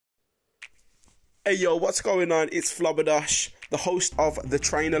Hey yo, what's going on? It's Flobberdash, the host of the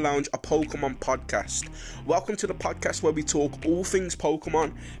Trainer Lounge, a Pokemon podcast. Welcome to the podcast where we talk all things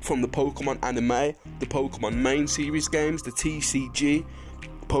Pokemon, from the Pokemon anime, the Pokemon main series games, the TCG,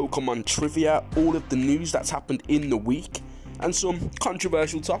 Pokemon trivia, all of the news that's happened in the week, and some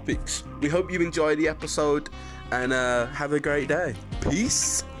controversial topics. We hope you enjoy the episode and have a great day.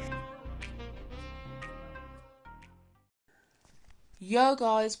 Peace. Yo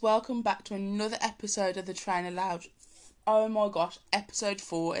guys, welcome back to another episode of the Trainer Lounge. Oh my gosh, episode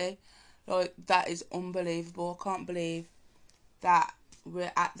 40. Like, that is unbelievable. I can't believe that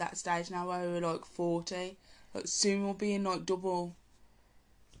we're at that stage now where we're like 40. Like, soon we'll be in like double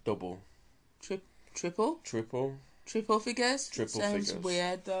Triple. Triple figures. Triple Sounds figures.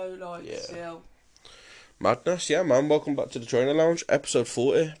 weird though, like, Yeah. still. Madness, yeah, man. Welcome back to the Trainer Lounge, episode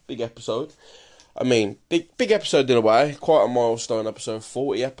 40. Big episode. I mean, big episode in a way. Quite a milestone episode.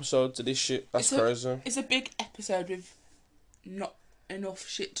 40 episodes of this shit. That's crazy. It's a big episode with not enough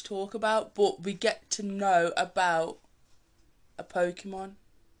shit to talk about, but we get to know about a Pokemon.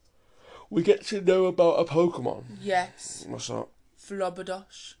 We get to know about a Pokemon. Yes. What's that?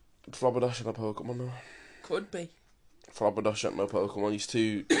 Flobberdash. Flobberdash and a Pokemon now. Could be. Flobberdash ain't no Pokemon. He's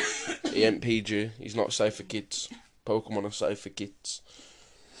too... he ain't PG. He's not safe for kids. Pokemon are safe for kids.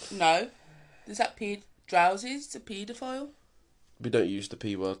 No. Is that Drowsy? It's a paedophile? We don't use the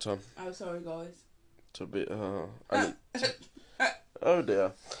P word, Tom. Oh, sorry, guys. It's a bit... oh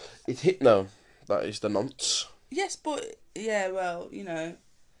dear. It's Hypno. That is the nonce. Yes, but, yeah, well, you know,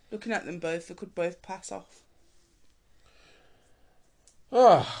 looking at them both, they could both pass off.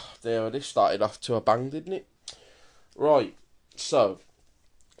 Ah, there, this started off to a bang, didn't it? Right, so,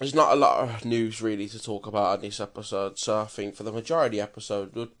 there's not a lot of news really to talk about on this episode, so I think for the majority of the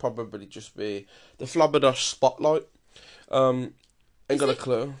episode would probably just be the Flabberdash spotlight. Ain't got a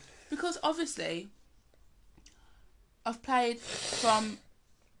clue. Because, obviously, I've played from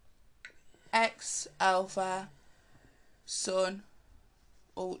X, Alpha, Sun,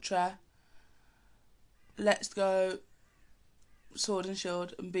 Ultra, Let's Go, Sword and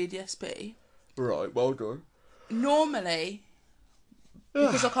Shield, and BDSP. Right, well done. Normally,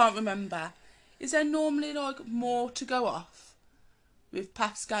 because I can't remember, is there normally like more to go off with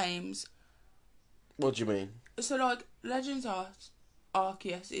past games? What do you mean? So like Legends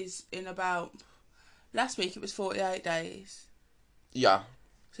Arceus is in about, last week it was 48 days. Yeah.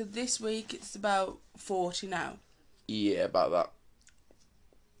 So this week it's about 40 now. Yeah, about that.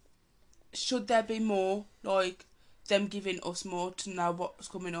 Should there be more, like them giving us more to know what's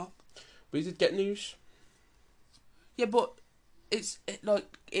coming up? We did get news. Yeah, but it's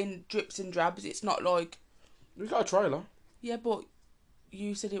like in drips and drabs. It's not like... We got a trailer. Yeah, but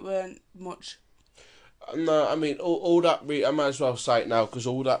you said it weren't much. No, I mean, all that... I might as well say it now, because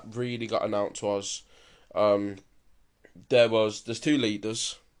all that really got announced was... There's two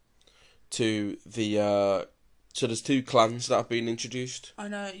leaders to the... So there's two clans that have been introduced. I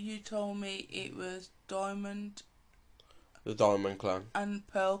know, you told me it was Diamond... The Diamond Clan. And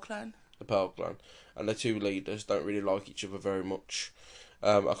Pearl Clan. The Pearl Clan. And the two leaders don't really like each other very much.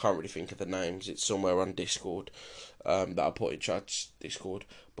 I can't really think of the names. It's somewhere on Discord that I put in Chad's Discord.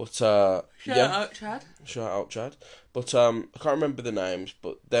 But Shout out, Chad. Shout out, Chad. But I can't remember the names,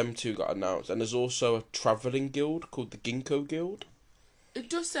 but them two got announced. And there's also a travelling guild called the Ginkgo Guild. It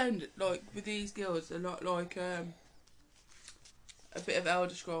does sound like, with these guilds, a lot like a bit of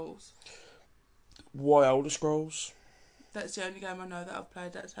Elder Scrolls. Why Elder Scrolls? That's the only game I know that I've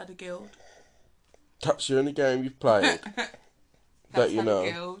played that's had a guild. That's the only game you've played that you know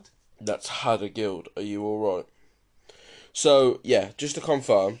a guild. that's had a guild. Are you alright? So, yeah, just to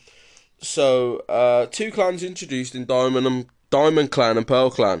confirm. So, two clans introduced in Diamond Clan and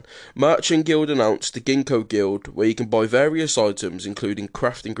Pearl Clan. Merchant Guild announced the Ginkgo Guild, where you can buy various items, including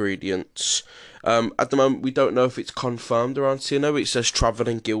craft ingredients. At the moment, we don't know if it's confirmed around Sinnoh. It says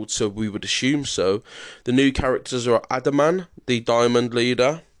Travelling Guild, so we would assume so. The new characters are Adaman, the Diamond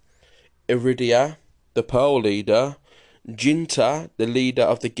leader, Iridia, the Pearl leader, Jinta, the leader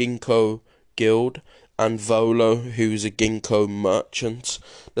of the Ginkgo Guild, and Volo, who's a Ginkgo merchant.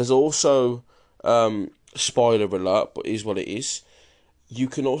 There's also, spoiler alert, but it is what it is, you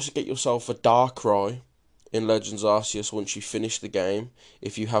can also get yourself a Darkrai in Legends Arceus once you finish the game.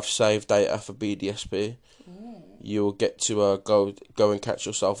 If you have saved data for BDSP, you'll get to go and catch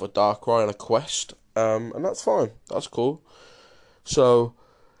yourself a Darkrai on a quest, and that's fine. That's cool. So,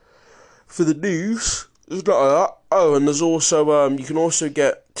 for the news, there's not that. Oh, and there's also you can also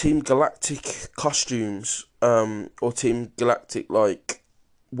get Team Galactic costumes, or Team Galactic like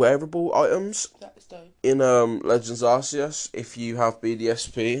wearable items That's dope. in Legends Arceus if you have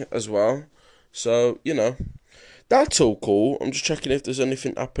BDSP as well. So, you know, that's all cool. I'm just checking if there's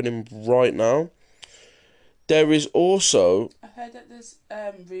anything happening right now. There is also... I heard that there's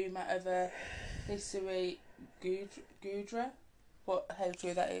rumour of a History Gudra. How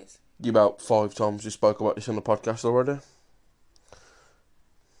true that is? About 5 times we spoke about this on the podcast already.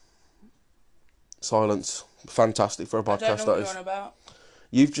 Silence. Fantastic for a podcast, I don't know what that you're is. on about.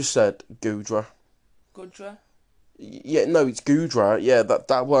 You've just said Gudra. Gudra? Yeah, no, it's Gudra. Yeah,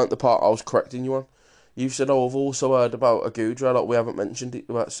 that weren't the part I was correcting you on. You said, I've also heard about a Gudra. Like, we haven't mentioned it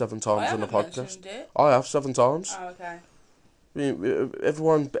about 7 times on the podcast. Mentioned it. I have 7 times. Oh, okay.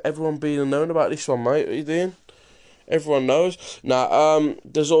 Everyone being and known about this one, mate. What are you doing? Everyone knows. Now,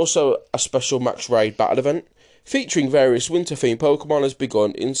 there's also a special Max Raid battle event featuring various winter-themed Pokemon has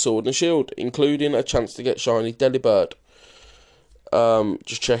begun in Sword and Shield, including a chance to get shiny Delibird.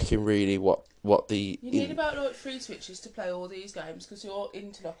 Just checking really what the... You need about like 3 switches to play all these games because you're all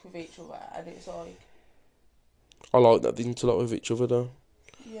interlocked with each other, and it's like... I like that they interlock with each other, though.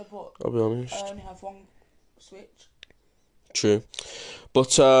 Yeah, but I'll be honest. I only have one switch. True.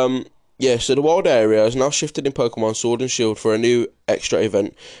 But, yeah, so the wild area has now shifted in Pokemon Sword and Shield for a new extra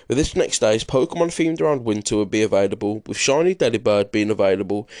event. With this next day's Pokemon themed around winter will be available, with Shiny Delibird being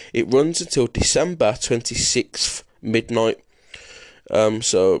available. It runs until December 26th, midnight.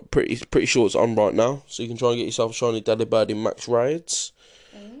 So pretty sure it's on right now. So you can try and get yourself a Shiny Delibird in Max Raids.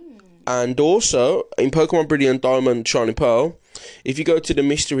 And also, in Pokemon Brilliant Diamond Shining Pearl, if you go to the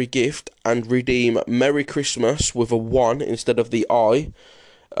mystery gift and redeem Merry Christmas with a 1 instead of the I,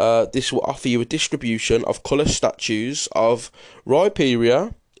 this will offer you a distribution of colour statues of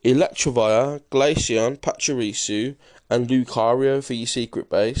Rhyperior, Electivire, Glaceon, Pachirisu, and Lucario for your secret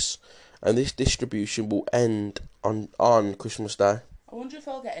base. And this distribution will end on Christmas Day. I wonder if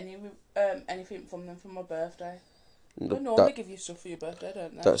I'll get anything from them for my birthday. They normally give you stuff for your birthday,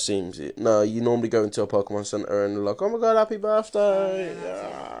 don't they? That seems it. No, you normally go into a Pokemon Center and they're like, oh my god, happy birthday.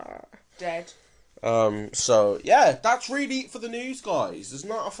 Dead. So yeah, that's really it for the news, guys. There's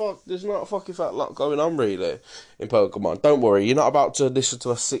not a fucking fat lot going on really in Pokemon. Don't worry, you're not about to listen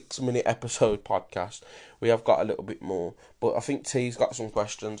to a 6-minute episode podcast. We have got a little bit more, but I think T's got some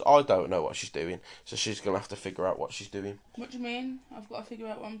questions. I don't know what she's doing, so she's gonna have to figure out what she's doing. What do you mean? I've got to figure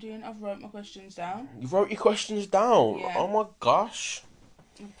out what I'm doing. I've wrote my questions down. You wrote your questions down? Yeah. Oh my gosh.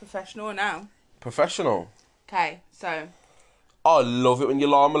 I'm professional now. Professional. Okay, so. I love it when you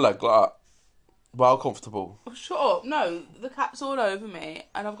lie on my leg like that. Well comfortable. Oh, shut up. No, the cat's all over me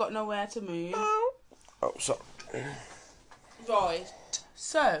and I've got nowhere to move. Oh, sorry. Right,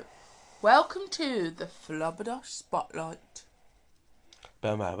 so, welcome to the Flabberdash Spotlight.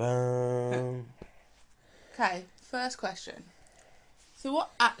 Bam, bam, bam. Okay, first question. So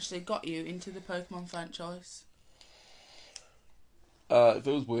what actually got you into the Pokemon franchise? It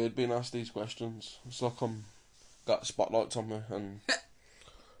feels weird being asked these questions. It's like I'm got spotlights on me and...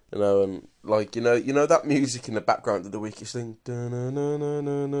 You know, and like you know that music in the background of the weakest thing. I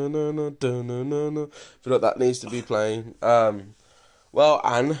feel like that needs to be playing. Well,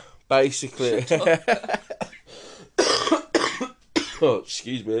 Anne, basically. Oh,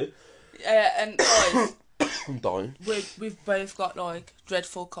 excuse me. And guys, I'm dying. we've both got like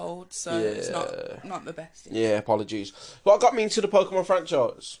dreadful colds, so it's not the best. Yeah, apologies. What got me into the Pokemon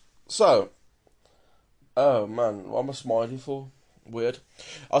franchise? So, oh man, what am I smiling for? Weird.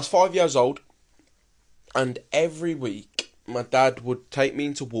 I was 5 years old, and every week my dad would take me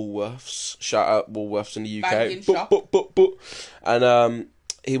into Woolworths. Shout out Woolworths in the UK. Banking shop. And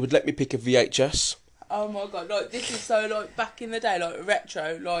he would let me pick a VHS. Oh my god! Like this is so like back in the day, like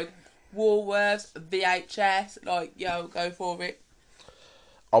retro, like Woolworths, VHS. Like yo, go for it.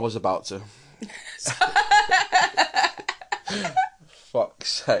 I was about to.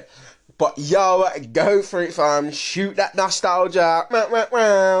 Fuck's sake. But yo, go for it, fam. Shoot that nostalgia.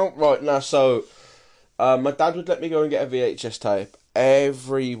 Right now, so my dad would let me go and get a VHS tape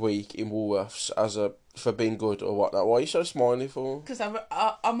every week in Woolworths for being good or whatnot. Why are you so smiley for? Because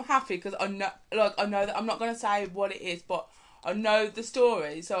I'm happy because I know that I'm not gonna say what it is, but I know the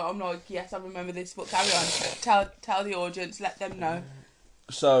story. So I'm like, yes, I remember this. But carry on. Tell the audience. Let them know.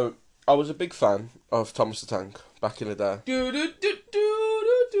 So I was a big fan of Thomas the Tank back in the day.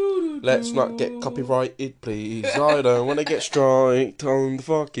 Let's not get copyrighted, please. I don't want to get striked on the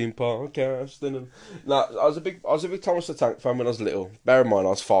fucking podcast. No, I was a big Thomas the Tank fan when I was little. Bear in mind,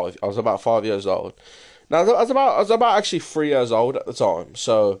 I was 5. I was about 5 years old. Now I was about actually 3 years old at the time.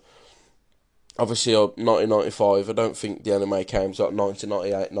 So obviously, 1995. I don't think the anime came until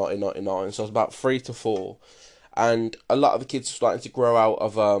 1998, 1999. So I was about 3 to 4, and a lot of the kids were starting to grow out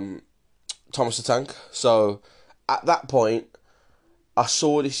of Thomas the Tank. So at that point, I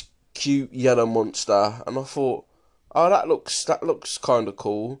saw this cute yellow monster, and I thought, oh, that looks kind of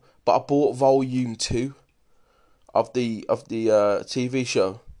cool. But I bought Volume 2 of the TV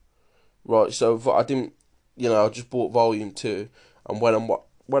show, right? So I didn't, I just bought Volume 2, and when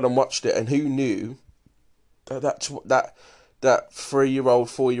I watched it, and who knew that 3-year-old,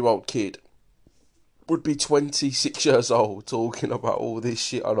 4-year-old kid would be 26 years old talking about all this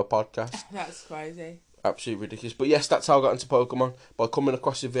shit on a podcast. That's crazy. Absolutely ridiculous. But yes, that's how I got into Pokemon, by coming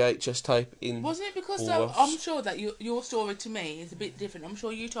across a VHS tape in... Wasn't it because Woolworths. I'm sure that your story to me is a bit different. I'm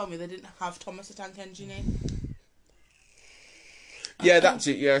sure you told me they didn't have Thomas the Tank Engine in. Yeah, that's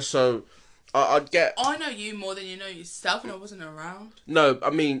it, yeah, so... I'd get... I know you more than you know yourself, and I wasn't around. No,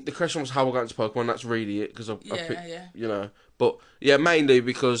 I mean, the question was how I got into Pokemon, that's really it, because I picked, yeah. But, yeah, mainly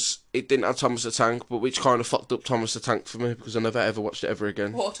because it didn't have Thomas the Tank, but which kind of fucked up Thomas the Tank for me, because I never ever watched it ever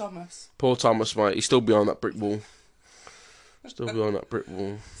again. Poor Thomas. Poor Thomas, mate. He's still behind that brick wall. Still behind that brick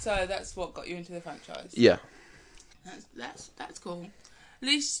wall. So that's what got you into the franchise? Yeah. That's cool. At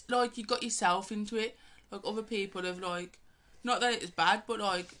least, like, you got yourself into it. Like, other people have, like, not that it was bad, but,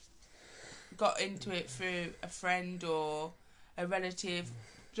 like, got into it through a friend or a relative.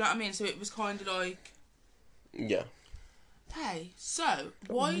 Do you know what I mean? So it was kind of like... Yeah. Hey, so,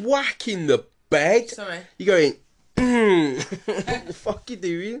 why... Whack in the bed? Sorry. You're going... What the fuck you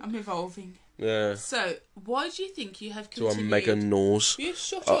doing? I'm evolving. Yeah. So, why do you think you have To a continued... mega nose. You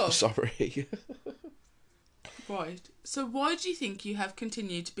shut Oh, up. sorry. Right. So, why do you think you have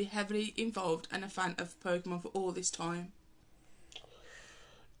continued to be heavily involved and a fan of Pokemon for all this time?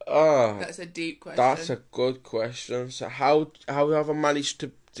 That's a deep question. That's a good question. So how have I managed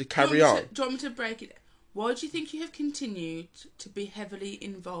to carry on? Do you want me to break it? Why do you think you have continued to be heavily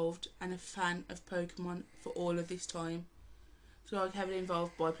involved and a fan of Pokemon for all of this time? So, like, heavily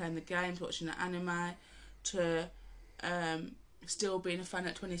involved by playing the games, watching the anime, to still being a fan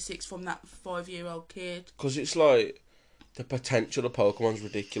at 26 from that 5-year-old kid. Because it's like the potential of Pokemon's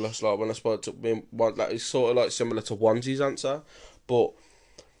ridiculous. Like when I spoke to him, that is sort of like similar to Onesie's answer, but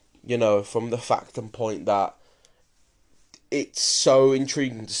from the fact and point that it's so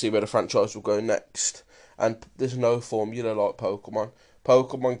intriguing to see where the franchise will go next, and there's no formula like Pokemon.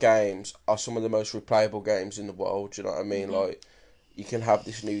 Pokemon games are some of the most replayable games in the world. Do you know what I mean? Mm-hmm. Like, you can have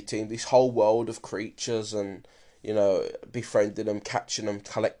this new team, this whole world of creatures, and befriending them, catching them,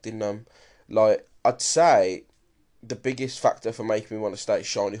 collecting them. Like, I'd say the biggest factor for making me want to stay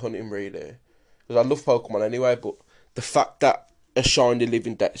shiny hunting, really, because I love Pokemon anyway. But the fact that a shiny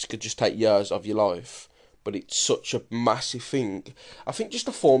living dex could just take years of your life, but it's such a massive thing. I think just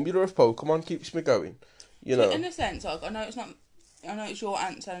the formula of Pokemon keeps me going. In a sense, like, I know it's your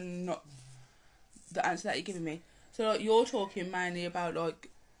answer and not the answer that you're giving me. So, like, you're talking mainly about, like,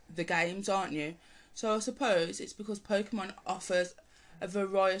 the games, aren't you? So I suppose it's because Pokemon offers a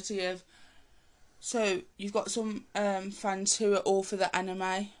variety of... So, you've got some fans who are all for the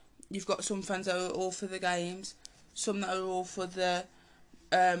anime. You've got some fans that are all for the games. Some that are all for the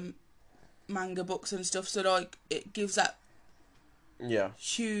manga books and stuff. So, like, it gives that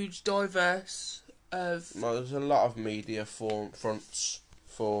huge, diverse of... No, there's a lot of media fronts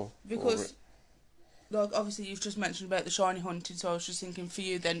for... Because... Like, obviously, you've just mentioned about the shiny hunting, so I was just thinking, for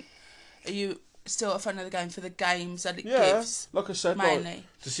you, then, are you still a fan of the game for the games that it gives? Like I said, mainly.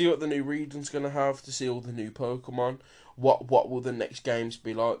 Like, to see what the new region's going to have, to see all the new Pokemon, what will the next games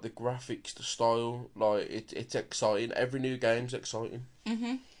be like, the graphics, the style, like, it's exciting. Every new game's exciting.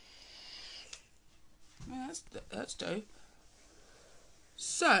 Mm-hmm. Yeah, that's dope.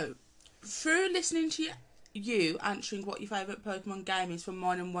 So, through listening to you answering what your favourite Pokemon game is from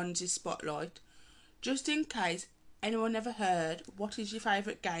mine and Onesie's Spotlight, just in case anyone never heard, what is your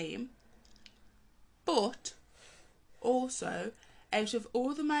favourite game? But, also, out of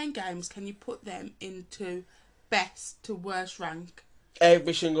all the main games, can you put them into best to worst rank?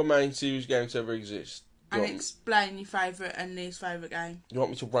 Every single main series game to ever exist. And explain your favourite and least favourite game. You want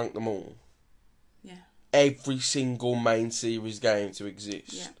me to rank them all? Yeah. Every single main series game to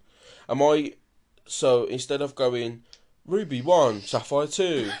exist. Yeah. So, instead of going... Ruby 1, Sapphire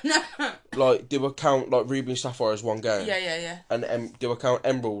 2. Like, do I count, like, Ruby and Sapphire as one game? Yeah. And do I count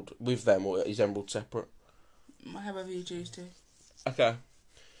Emerald with them, or is Emerald separate? However you choose to. Okay.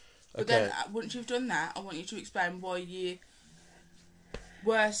 But then, once you've done that, I want you to explain why your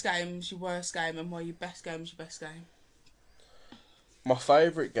worst game is your worst game and why your best game is your best game. My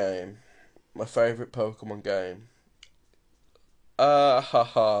favourite Pokemon game.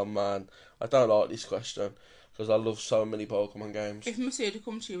 Man. I don't like this question. because I love so many Pokemon games. If Masuda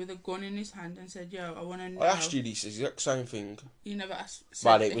come to you with a gun in his hand and said, "Yo, I want to know," I asked you this exact same thing. You never asked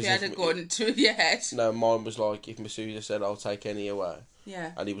But if he had a gun to your head. No, mine was like, if Masuda said, "I'll take any away,"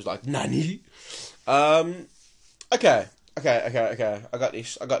 Yeah. and he was like, "Nanny." Okay. I got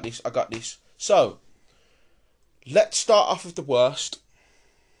this. So, let's start off with the worst.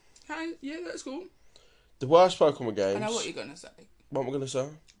 Hey, yeah, that's cool. The worst Pokemon games. I know what you're gonna say. What am I gonna say?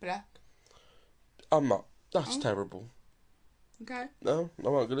 Black. I'm not. That's terrible. Okay. No,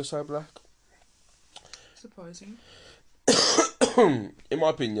 I'm not gonna say black. Surprising. In my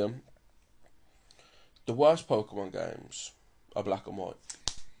opinion, the worst Pokemon games are black and white.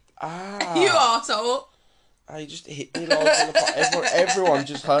 You arsehole. You just hit me like in the pot. Everyone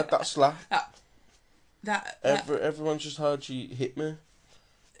just heard that slap. Everyone just heard you hit me.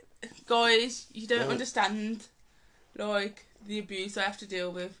 Guys, you don't understand, like, the abuse I have to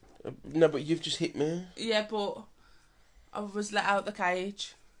deal with. No, but you've just hit me. Yeah, but I was let out the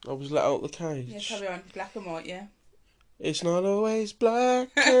cage. I was let out the cage. Yeah, carry on. Black and white, yeah. It's not always black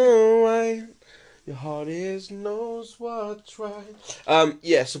and white. Your heart knows what's right.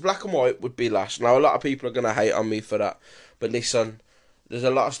 Yeah, so black and white would be last. Now, a lot of people are going to hate on me for that. But listen, there's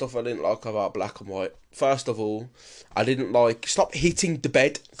a lot of stuff I didn't like about black and white. First of all, I didn't like... Stop hitting the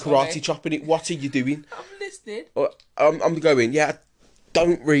bed, karate chopping it. What are you doing? I'm listening. I'm going, yeah, I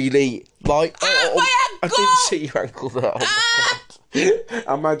don't really like... my I ankle! didn't see your ankle there. Oh, my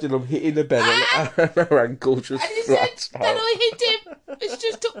God. Imagine I'm hitting the bed and her ankle just... And he said that I hit him. It's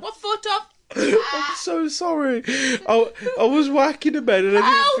just took my foot off. I'm so sorry. I was whacking the bed and I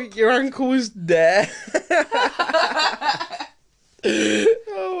didn't think your ankle was there.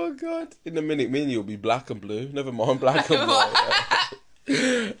 Oh my God. In a minute, me and you'll be black and blue. Never mind black and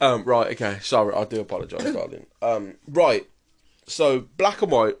white. Right, okay. Sorry, I do apologise, darling. Right. So, black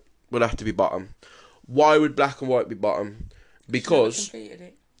and white would have to be bottom. Why would black and white be bottom? Because... completed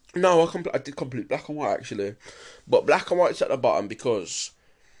it. No, I did complete black and white, actually. But black and white's at the bottom because...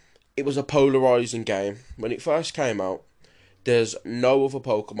 it was a polarising game. When it first came out, there's no other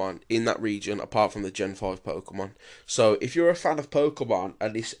Pokemon in that region apart from the Gen 5 Pokemon. So if you're a fan of Pokemon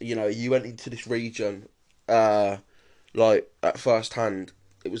and this, you went into this region, like at first hand,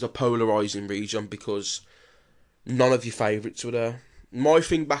 it was a polarising region because none of your favourites were there. My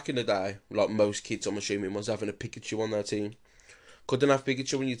thing back in the day, like most kids I'm assuming, was having a Pikachu on their team. Couldn't have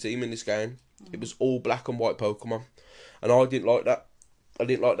Pikachu on your team in this game. It was all black and white Pokemon. And I didn't like that. I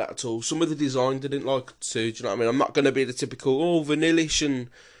didn't like that at all. Some of the designs I didn't like too, do you know what I mean? I'm not going to be the typical, vanillish, and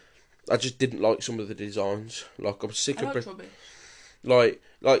I just didn't like some of the designs. Like, I'm sick of... Like,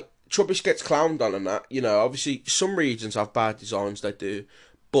 Trubbish gets clowned on and that, obviously some regions have bad designs, they do,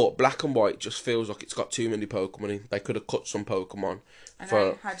 but black and white just feels like it's got too many Pokemon in. They could have cut some Pokemon. And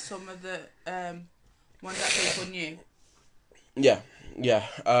they had some of the ones that people knew. Yeah.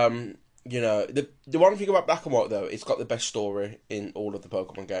 The one thing about black and white, though, it's got the best story in all of the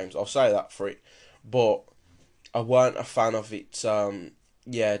Pokemon games. I'll say that for it. But I weren't a fan of it.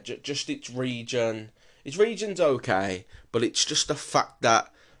 Just its region. Its region's okay, but it's just the fact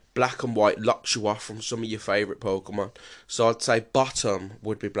that black and white locks you off from some of your favourite Pokemon. So I'd say bottom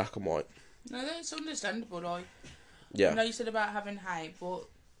would be black and white. No, that's understandable. Like, yeah. I know you said about having hate, but...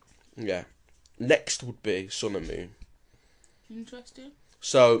 yeah. Next would be Sun and Moon. Interesting.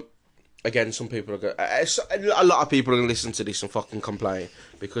 So... again, some people are going... a lot of people are going to listen to this and fucking complain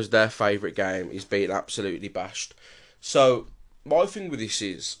because their favourite game is being absolutely bashed. So, my thing with this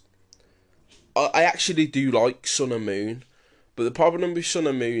is... I actually do like Sun and Moon, but the problem with Sun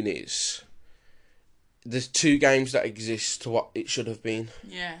and Moon is... there's two games that exist to what it should have been.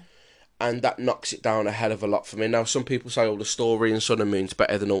 Yeah. And that knocks it down a hell of a lot for me. Now, some people say, the story in Sun and Moon's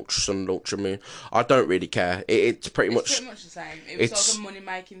better than Ultra Sun and Ultra Moon. I don't really care. It's pretty much the same. It's like a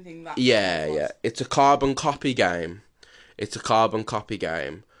money-making thing. Yeah. It's a carbon copy game.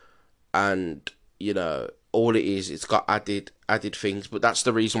 And, all it is, it's got added things. But that's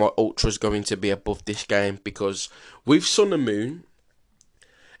the reason why Ultra's going to be above this game. Because with Sun and Moon,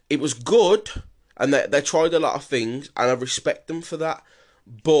 it was good. And they tried a lot of things. And I respect them for that.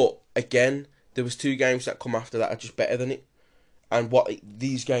 But, again, there was two games that come after that are just better than it. And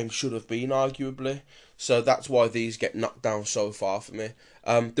these games should have been, arguably. So that's why these get knocked down so far for me.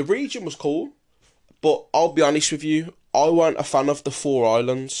 The region was cool. But I'll be honest with you, I weren't a fan of the 4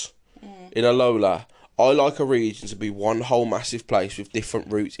 islands in Alola. I like a region to be one whole massive place with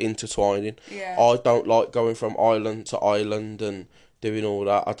different routes intertwining. Yeah. I don't like going from island to island and doing all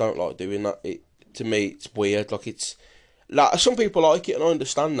that. I don't like doing that. To me, it's weird. Like, some people like it and I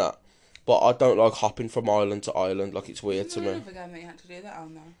understand that. but I don't like hopping from island to island. Like, it's weird to Isn't me. there another game that you had to do that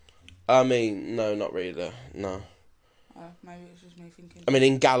on though? I mean, no, not really. No. Oh, maybe it's just me thinking. I mean,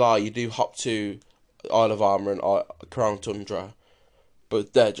 in Galar, you do hop to Isle of Armor and Crown Tundra,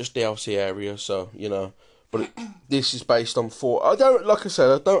 but they're just DLC areas, so, you know. But this is based on four. Like I said,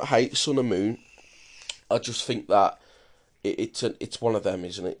 I don't hate Sun and Moon. I just think that it's one of them,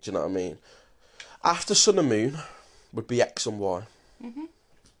 isn't it? Do you know what I mean? After Sun and Moon would be X and Y. Mhm.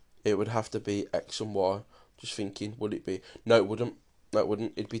 It would have to be X and Y. Just thinking, would it be? No, it wouldn't. No, it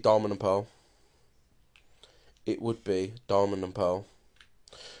wouldn't. It'd be Diamond and Pearl. It would be Diamond and Pearl.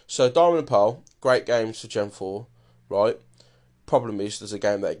 So Diamond and Pearl, great games for Gen 4, right? Problem is, there's a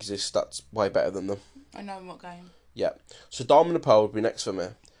game that exists that's way better than them. I know what game. Yeah. So Diamond and Pearl would be next for me.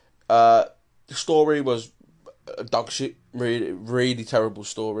 The story was dog shit. Really, really terrible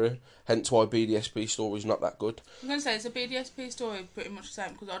story. Hence why BDSP story is not that good. I'm going to say, it's a BDSP story pretty much the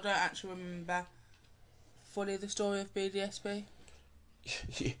same, because I don't actually remember fully the story of BDSP.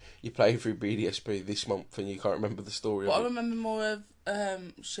 You play through BDSP this month and you can't remember the story But of I it. remember more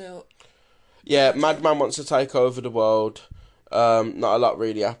of Shield. Yeah, Madman wants to take over the world. Not a lot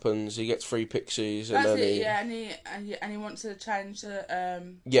really happens. He gets 3 pixies and That's then it, yeah, and he wants to change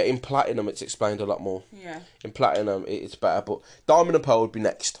the, yeah, in Platinum it's explained a lot more. yeah. In Platinum it's better, but Diamond and Pearl would be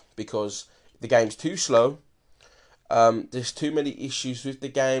next because the game's too slow. There's too many issues with the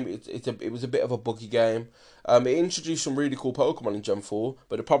game. It was a bit of a buggy game. It introduced some really cool Pokemon in Gen 4,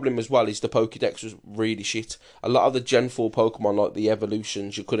 but the problem as well is the Pokédex was really shit. A lot of the Gen 4 Pokemon, like the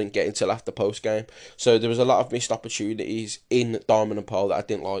evolutions, you couldn't get until after post-game. So there was a lot of missed opportunities in Diamond and Pearl that I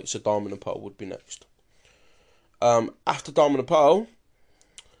didn't like, so Diamond and Pearl would be next. After Diamond and Pearl,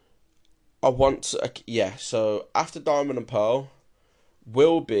 so after Diamond and Pearl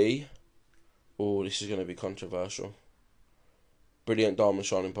will be... Oh, this is going to be controversial. Brilliant Diamond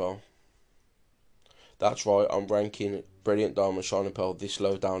Shining Pearl. That's right, I'm ranking Brilliant Diamond Shining Pearl this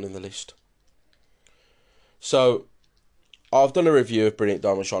low down in the list. So, I've done a review of Brilliant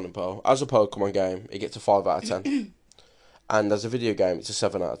Diamond Shining Pearl. As a Pokemon game, it gets a 5 out of 10. And as a video game, it's a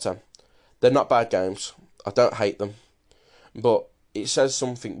 7 out of 10. They're not bad games. I don't hate them. But it says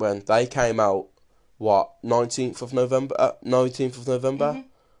something when they came out, 19th of November? 19th of November? Mm-hmm.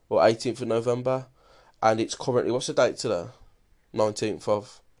 Or 18th of November? And it's currently, what's the date today? 19th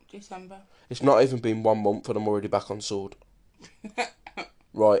of... December. It's not even been 1 month and I'm already back on Sword.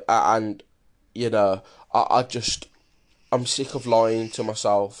 Right, and, you know, I'm sick of lying to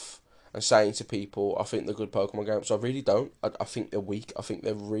myself and saying to people, I think they're good Pokemon games. I really don't. I think they're weak. I think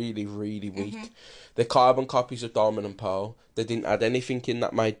they're really, really weak. Mm-hmm. They're carbon copies of Diamond and Pearl. They didn't add anything in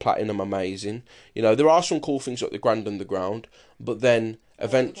that made Platinum amazing. You know, there are some cool things like the Grand Underground, but then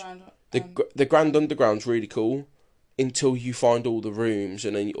eventually... The Grand Underground's really cool until you find all the rooms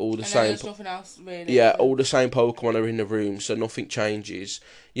and then all the same... there's nothing else, really. Yeah, all the same Pokemon are in the room, so nothing changes.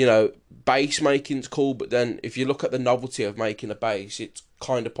 You know, base making's cool, but then if you look at the novelty of making a base, it's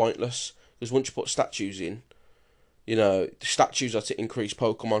kind of pointless. Because once you put statues in, you know, the statues are to increase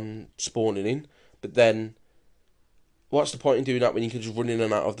Pokemon spawning in, but then what's the point in doing that when you can just run in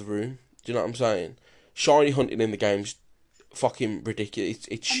and out of the room? Do you know what I'm saying? Shiny hunting in the game's fucking ridiculous.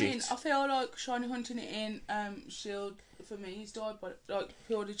 It's shit. I mean, I feel like shiny hunting it in Shield for me has died, but like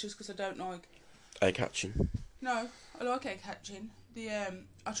purely just because I don't like Egg catching. No, I like egg hatching.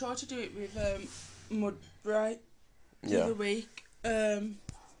 I tried to do it with Mudbray the other week.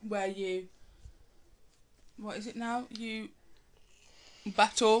 Where you, what is it now? You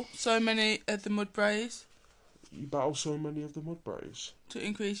battle so many of the Mudbrays You battle so many of the Mudbrays. to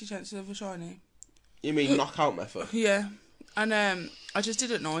increase your chances of a shiny. You mean knockout method? Yeah, and I just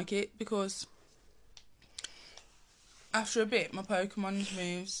didn't like it because after a bit, my Pokemon's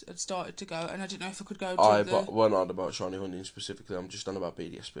moves had started to go, and I didn't know if I could go to We're not on about shiny hunting specifically. I'm just on about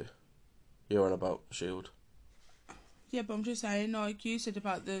BDSP. You're on about Shield. Yeah, but I'm just saying, like you said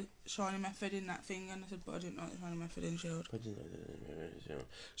about the shiny method in that thing, and I said, but I didn't like the shiny method in Shield.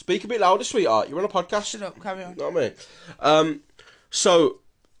 Speak a bit louder, sweetheart. You're on a podcast. Shut up, carry on. You know what I mean? So,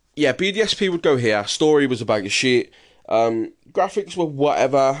 yeah, BDSP would go here. Story was a bag of shit. Graphics were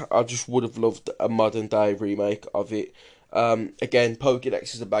whatever. I just would have loved a modern day remake of it. Again,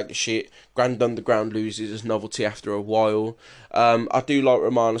 Pokédex is a bag of shit. Grand Underground loses its novelty after a while. I do like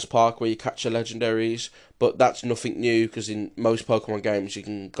Romanus Park where you catch the legendaries, but that's nothing new because in most Pokemon games you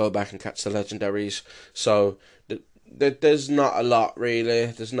can go back and catch the legendaries. So there's not a lot really.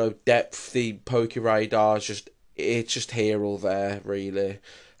 There's no depth. The Pokéradar it's just here or there really.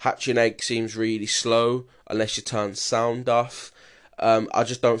 Hatching egg seems really slow unless you turn sound off. I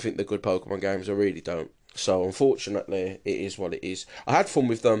just don't think they're good Pokemon games. I really don't. So, unfortunately, it is what it is. I had fun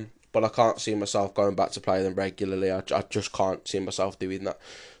with them. but I can't see myself going back to play them regularly. I just can't see myself doing that.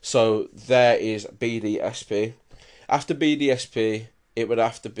 So there is BDSP. After BDSP, it would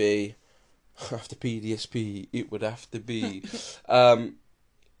have to be... After BDSP, it would have to be... I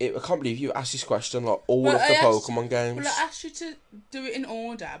can't believe you asked this question, like, all of the Pokemon games. Well, I asked you to do it in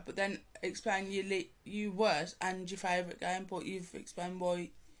order, but then explain your worst and your favourite game, but you've explained why...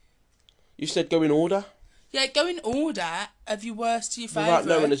 You said go in order? Yeah, go in order of your worst to your favourite. Without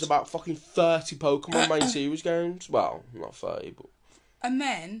knowing there's about fucking 30 Pokemon main series games. Well, not 30, but... And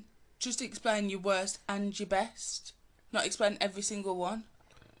then, just explain your worst and your best. Not explain every single one.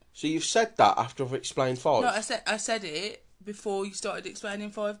 So you've said that after I've explained 5? No, I said it before you started explaining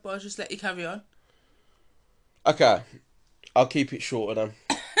 5, but I'll just let you carry on. Okay. I'll keep it shorter then.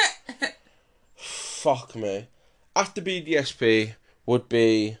 Fuck me. After BDSP would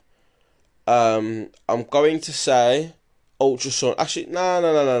be... I'm going to say Ultra Sun. Actually,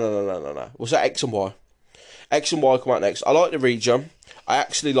 no. We'll say X and Y. X and Y come out next. I like the region. I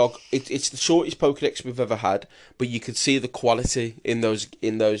actually like it. It's the shortest Pokédex we've ever had, but you could see the quality in those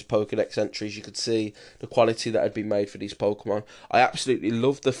Pokédex entries. You could see the quality that had been made for these Pokemon. I absolutely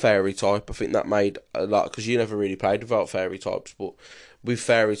love the Fairy type. I think that made a lot, because you never really played without Fairy types, but with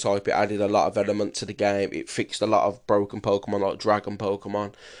Fairy type, it added a lot of element to the game. It fixed a lot of broken Pokemon, like Dragon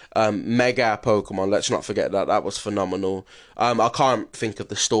Pokemon, Mega Pokemon. Let's not forget that was phenomenal. I can't think of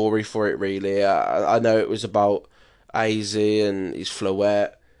the story for it really. I know it was about AZ and his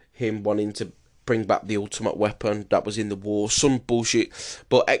Floette, him wanting to bring back the ultimate weapon that was in the war, some bullshit.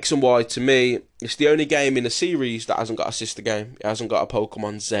 But X and Y, to me, it's the only game in the series that hasn't got a sister game. It hasn't got a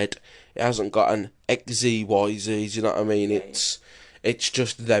Pokemon Z. It hasn't got an XZ, do you know what I mean? It's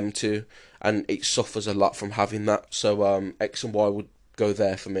just them two, and it suffers a lot from having that. So X and Y would go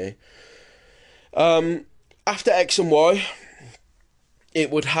there for me. After X and Y,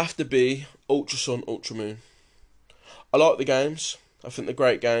 it would have to be Ultra Sun, Ultra Moon. I like the games. I think they're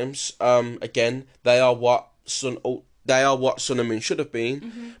great games. Again, they are what Sun and Moon should have been.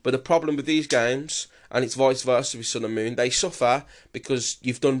 Mm-hmm. But the problem with these games, and it's vice versa with Sun and Moon, they suffer because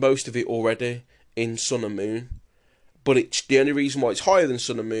you've done most of it already in Sun and Moon. But it's the only reason why it's higher than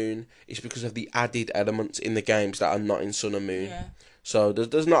Sun and Moon is because of the added elements in the games that are not in Sun and Moon. Yeah. So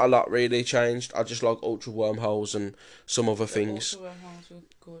there's not a lot really changed. I just like Ultra Wormholes and some other things. Ultra Wormholes were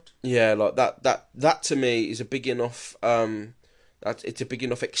good. Yeah, like that to me is a big enough it's a big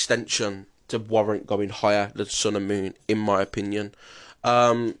enough extension to warrant going higher than Sun and Moon, in my opinion.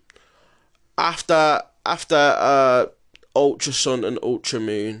 After Ultra Sun and Ultra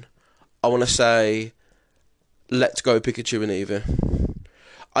Moon, I want to say Let's Go Pikachu and Eevee.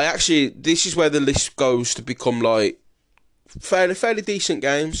 This is where the list goes to become like fairly decent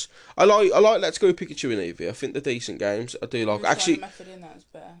games. I like Let's Go Pikachu and Eevee. I think they're decent games. I do like.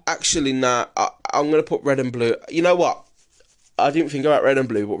 Actually, nah. I'm gonna put Red and Blue. You know what? I didn't think about Red and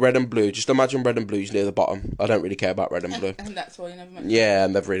Blue, but Red and Blue. Just imagine Red and Blue's near the bottom. I don't really care about Red and Blue. And that's why you never mentioned. Yeah,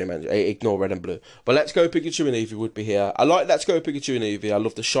 I never really mentioned. Ignore Red and Blue. But Let's Go Pikachu and Eevee would be here. I like Let's Go Pikachu and Eevee. I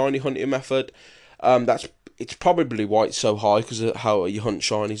love the shiny hunting method. It's probably why it's so high, because of how you hunt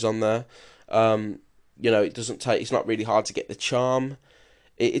shinies on there. It's not really hard to get the charm.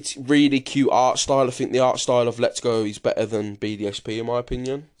 It's really cute art style. I think the art style of Let's Go is better than BDSP in my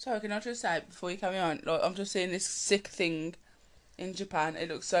opinion. Sorry, can I just say before you carry on? Like, I'm just seeing this sick thing in Japan. It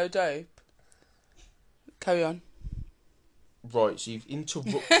looks so dope. Carry on. Right, so you've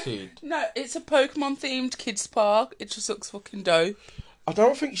interrupted. No, it's a Pokemon themed kids park. It just looks fucking dope. I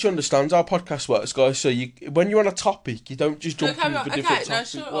don't think she understands how podcast works, guys. So when you're on a topic, you don't just jump in with a different topic.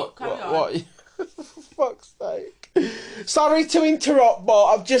 Shut up, carry on. For fuck's sake. Sorry to interrupt, but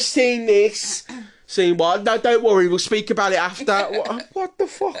I've just seen this. Seen what? No, don't worry, we'll speak about it after. What the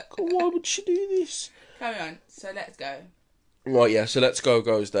fuck? Why would she do this? Carry on. So Let's Go. Right, yeah, so Let's Go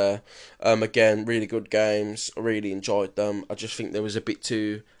goes there. Again, really good games. I really enjoyed them. I just think there was a bit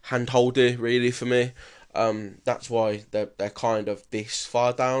too hand-holdy, really, for me. That's why they're kind of this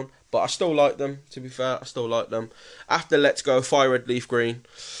far down. But I still like them, to be fair. I still like them. After Let's Go, Fire Red, Leaf Green.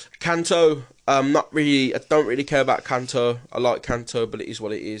 Kanto, not really. I don't really care about Kanto. I like Kanto, but it is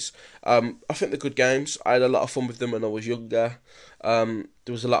what it is. I think they're good games. I had a lot of fun with them when I was younger. There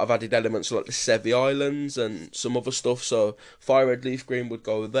was a lot of added elements like the Sevi Islands and some other stuff. So Fire Red, Leaf Green would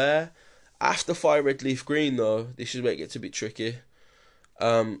go there. After Fire Red, Leaf Green, though, this is where it gets a bit tricky.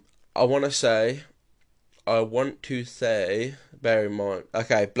 I want to say, bear in mind,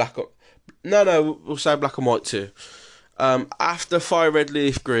 okay, we'll say Black and White too. After Fire Red,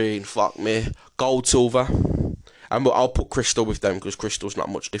 Leaf Green, fuck me, Gold, Silver. And I'll put Crystal with them because Crystal's not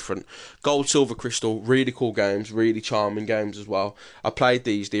much different. Gold, Silver, Crystal, really cool games, really charming games as well. I played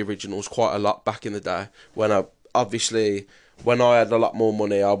the originals, quite a lot back in the day when when I had a lot more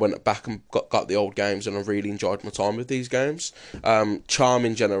money, I went back and got the old games, and I really enjoyed my time with these games.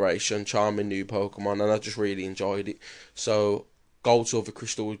 Charming generation, charming new Pokemon, and I just really enjoyed it. So Gold, Silver,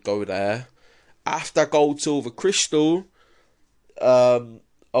 Crystal would go there. After Gold, Silver, Crystal, I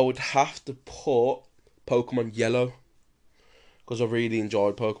would have to put Pokemon Yellow, because I really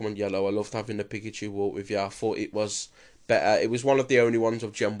enjoyed Pokemon Yellow. I loved having the Pikachu walk with you. I thought it was better. It was one of the only ones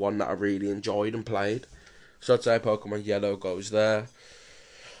of Gen 1 that I really enjoyed and played. So I'd say Pokemon Yellow goes there.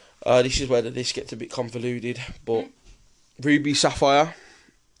 This is where the list gets a bit convoluted, but Ruby, Sapphire.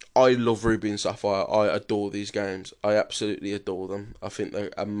 I love Ruby and Sapphire. I adore these games. I absolutely adore them. I think they're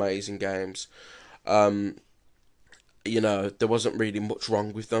amazing games. There wasn't really much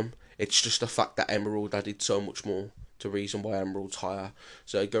wrong with them. It's just the fact that Emerald added so much more to reason why Emerald's higher.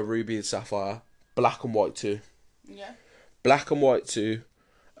 So I'd go Ruby and Sapphire. Black and White 2. Yeah. Black and White 2.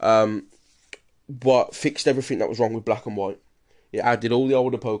 What fixed everything that was wrong with Black and White. It added all the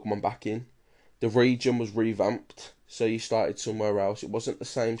older Pokemon back in. The region was revamped, so you started somewhere else. It wasn't the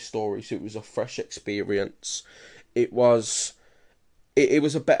same story, so it was a fresh experience. It was a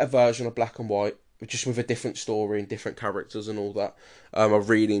better version of Black and White, just with a different story and different characters and all that. I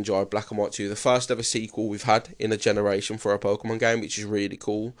really enjoyed Black and White 2. The first ever sequel we've had in a generation for a Pokemon game, which is really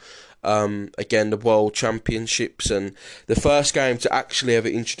cool. Again, the World Championships, and the first game to actually ever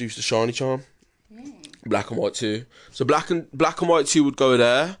introduce the Shiny Charm. Black and White 2. So Black and White 2 would go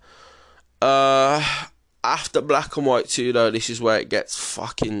there. After Black and White 2 though, this is where it gets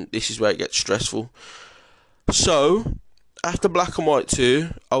stressful. So after Black and White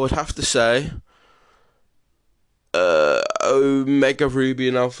 2, I would have to say Omega Ruby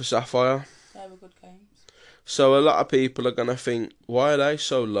and Alpha Sapphire. They were good games. So a lot of people are gonna think, why are they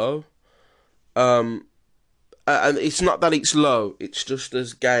so low? And it's not that it's low, it's just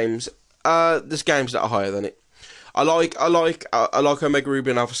there's games that are higher than it. I like Omega Ruby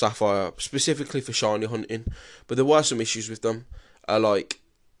and Alpha Sapphire specifically for shiny hunting, but there were some issues with them. Like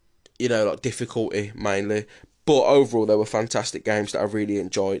difficulty mainly. But overall, they were fantastic games that I really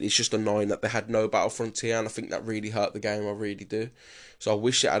enjoyed. It's just annoying that they had no Battle Frontier, and I think that really hurt the game. I really do. So I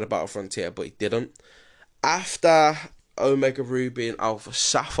wish it had a Battle Frontier, but it didn't. After Omega Ruby and Alpha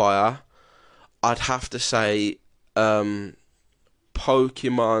Sapphire, I'd have to say Pokemon.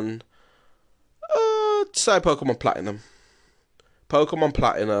 Say Pokemon Platinum. Pokemon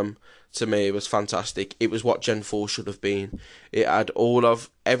Platinum, to me, was fantastic. It was what Gen 4 should have been. It had all of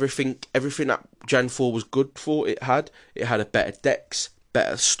everything that Gen 4 was good for. It had a better dex,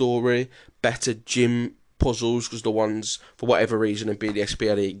 better story, better gym puzzles, because the ones, for whatever reason, in BDSP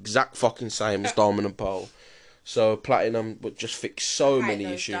are the exact fucking same as Diamond and Pearl. So Platinum would just fix so many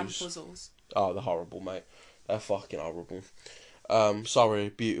issues. Damn puzzles. Oh, they're horrible, mate. They're fucking horrible. Sorry,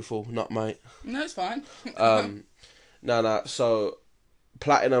 beautiful, not mate. No, it's fine. No. So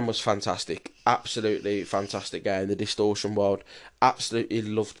Platinum was fantastic. Absolutely fantastic game. The Distortion World. Absolutely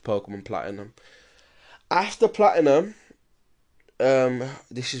loved Pokemon Platinum. After Platinum,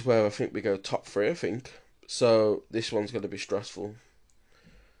 this is where I think we go top 3, I think. So this one's going to be stressful.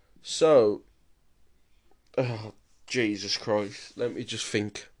 So, oh, Jesus Christ. Let me just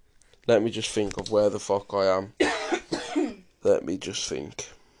think of where the fuck I am. Let me just think.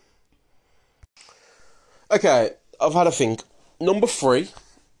 Okay, I've had a think. Number 3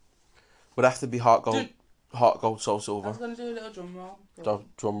 would have to be Heart Gold, Soul Silver. I was going to do a little drum roll.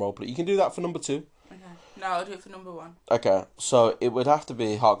 Drum roll, please. You can do that for number 2. Okay. No, I'll do it for number 1. Okay, so it would have to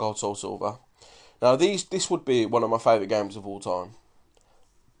be Heart Gold, Soul Silver. Now, this would be one of my favourite games of all time.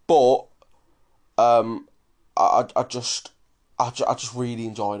 But, I just really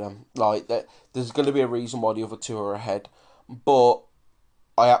enjoy them. Like, there's going to be a reason why the other 2 are ahead. But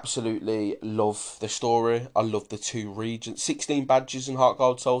I absolutely love the story. I love the 2 regions. 16 badges in Heart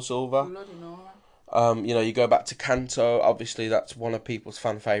Gold, Soul Silver. Bloody no. You go back to Kanto. Obviously, that's one of people's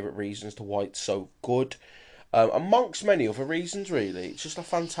fan favourite reasons to why it's so good. Amongst many other reasons, really. It's just a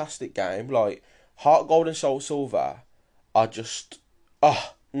fantastic game. Like, Heart Gold and Soul Silver are just...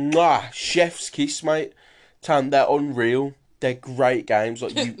 chef's kiss, mate. They're unreal. They're great games.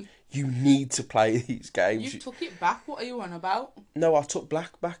 Like, you need to play these games. You took it back. What are you on about? No, I took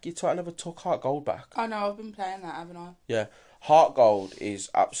Black back. I never took Heart Gold back. Oh, no, I've been playing that, haven't I? Yeah. Heart Gold is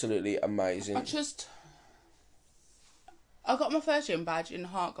absolutely amazing. I got my first gym badge in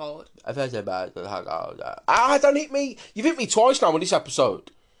Heart Gold. Don't hit me. You've hit me twice now on this episode.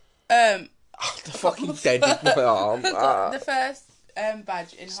 The fucking dead with my arm. The first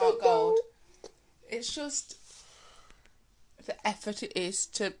badge in Heart Gold. It's just... the effort it is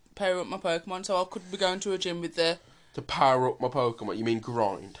to pair up my Pokemon, so I could be going to a gym with the... To power up my Pokemon, you mean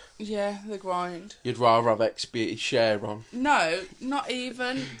grind? Yeah, the grind. You'd rather have XP share on? No, not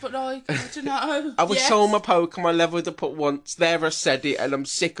even, but like, I don't know. I was told my Pokemon leveled up at once. There I said it, and I'm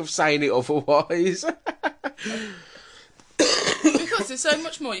sick of saying it otherwise. Because there's so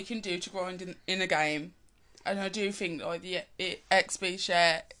much more you can do to grind in a game. And I do think like the XP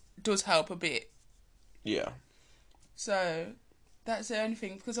share does help a bit. Yeah. So, that's the only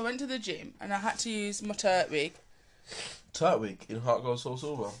thing. Because I went to the gym, and I had to use my Turtwig. Turtwig in Heart Gold Soul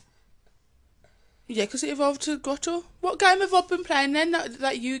Silver. Yeah, because it evolved to Grotto. What game have I been playing then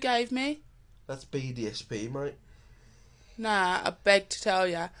that you gave me? That's BDSP, mate. Nah, I beg to tell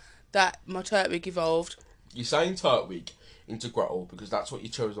you that my Turtwig evolved. You're saying Turtwig into Grotto because that's what you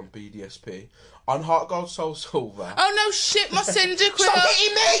chose on BDSP. On Heart Gold Soul Silver. Oh no, shit, my Cyndaquil! Stop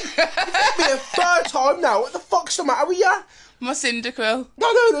hitting me! Hit me a third time now. What the fuck's the matter with you? My Cyndaquil.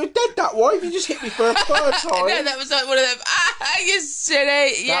 No, they're dead that way. You just hit me for a third time. No, that was like one of them. Ah, you silly.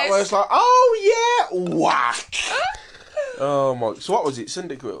 That Yes. was like, oh yeah, whack. Oh my! So what was it,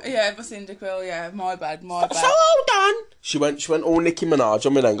 Cyndaquil? Yeah, my Cyndaquil. Yeah, my bad. So hold on. She went all Nicki Minaj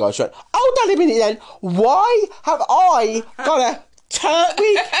on me then, guys. She went, hold on a minute then. Why have I got a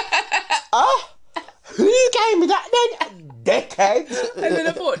Turtwig? Who gave me that then? Dickhead. And then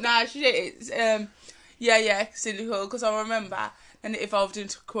I thought, nah, shit, it's yeah, Cyndaquil, because I remember, and it evolved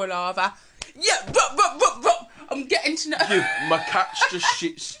into Quilava. Yeah, but I'm getting to know. You, my cat's just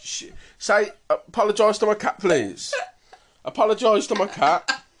shit. Say, apologise to my cat, please. Apologise to my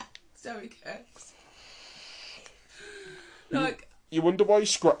cat. Sorry, Kirks. Like, You wonder why he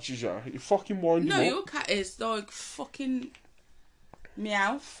scratches you. You fucking wind no, him up. your cat is like fucking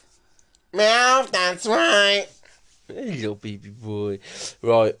Meowth. Meow, that's right. Hey, little baby boy.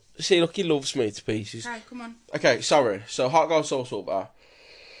 Right, see, look, he loves me to pieces. Okay, come on. Okay, sorry. So, Heart Gold Soul Silver,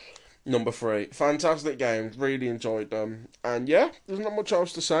 number 3. Fantastic games, really enjoyed them. And yeah, there's not much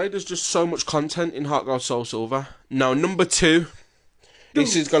else to say. There's just so much content in Heart Gold Soul Silver. Now, number 2.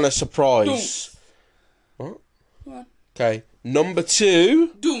 This is going to surprise. What? Come on. Okay, number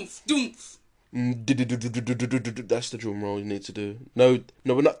 2. Doomf. That's the drum roll you need to do. No,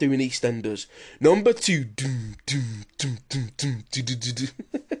 we're not doing EastEnders. Number 2.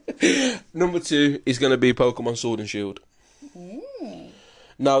 Number 2 is going to be Pokemon Sword and Shield. Ooh.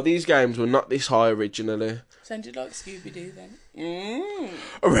 Now, these games were not this high originally. Sounded like Scooby-Doo then.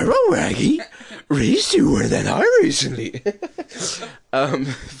 Raggy, raised you more than I recently.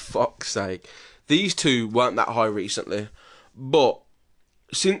 Fuck's sake. These two weren't that high recently, but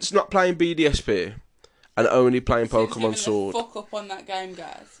since not playing BDSP and only playing Pokemon Sword. Fuck up on that game,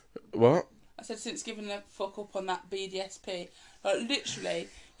 guys. What? I said since giving the fuck up on that BDSP. Like, literally,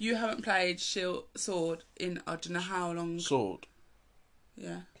 you haven't played Sword in I don't know how long. Sword?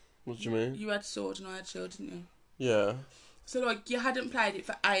 Yeah. What do you mean? You had Sword and I had Shield, didn't you? Yeah. So, like, you hadn't played it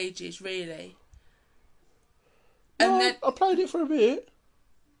for ages, really. No, And then... I played it for a bit.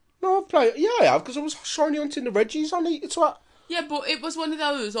 No, I've played it. Yeah, I have, because I was shiny hunting the Reggies on it. It's what... Yeah, but it was one of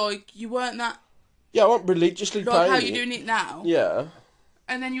those, like, you weren't that... Yeah, I wasn't religiously Like, playing how it. you doing it now. Yeah.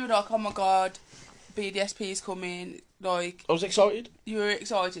 And then you were like, oh my god, BDSP's coming. Like, I was excited. you were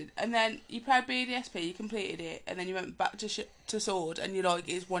excited. And then you played BDSP, you completed it, and then you went back to Sword, and you're like,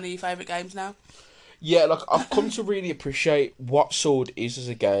 it's one of your favourite games now. Yeah, like, I've come to really appreciate what Sword is as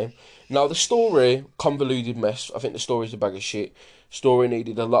a game. Now, the story, convoluted mess. I think the story's a bag of shit. Story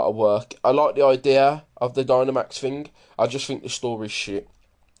needed a lot of work. I like the idea of the Dynamax thing. I just think the story's shit.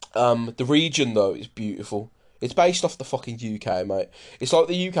 The region, though, is beautiful. It's based off the fucking UK, mate. It's like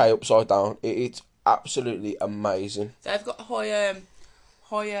the UK upside down. It's absolutely amazing. They've got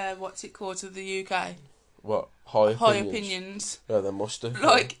higher, what's it called, to the UK? What? High opinions. Yeah, they must do.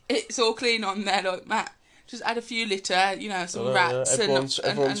 Like, it's all clean on there, like, Matt. Just add a few litter, you know, some rats everyone's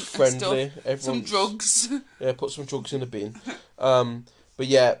and friendly. stuff. Some drugs. Yeah, put some drugs in the bin. But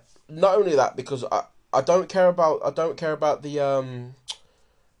yeah, not only that, because I don't care about the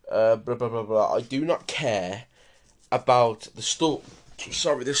blah blah blah blah. I do not care about the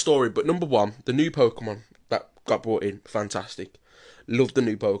story. But number 1, the new Pokemon that got brought in, fantastic. Love the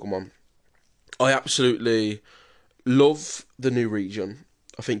new Pokemon. I absolutely love the new region.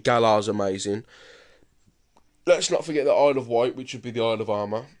 I think Galar's amazing. Let's not forget the Isle of Wight, which would be the Isle of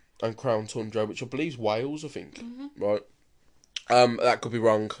Armor, and Crown Tundra, which I believe is Wales, I think. Mm-hmm. Right. That could be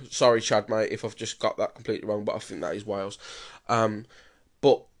wrong. Sorry, Chad, mate, if I've just got that completely wrong, but I think that is Wales.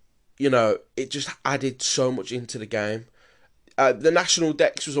 But, you know, it just added so much into the game. The National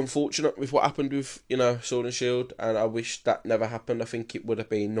Dex was unfortunate with what happened with, you know, Sword and Shield, and I wish that never happened. I think it would have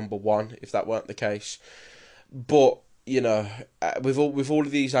been number 1 if that weren't the case. But you know, with all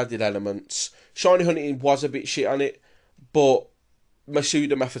of these added elements, Shiny Hunting was a bit shit on it, but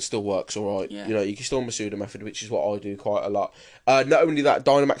Masuda method still works, alright. Yeah. You know, you can still Masuda method, which is what I do quite a lot. Not only that,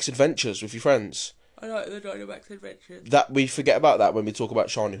 Dynamax Adventures with your friends. I like the Dynamax Adventures. That we forget about that when we talk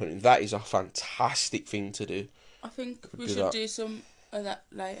about Shiny Hunting. That is a fantastic thing to do. I think we should do some of that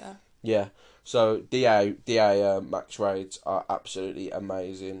later. Yeah. So DA max raids are absolutely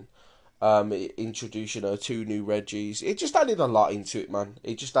amazing. Introducing 2 new Reggies. It just added a lot into it, man.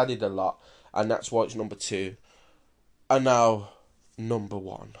 It just added a lot. And that's why it's number 2. And now, number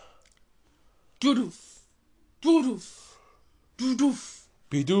 1. Doodoof. Doodoof.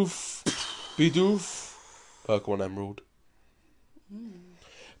 Doodoof. Bidoof. Pokemon Emerald.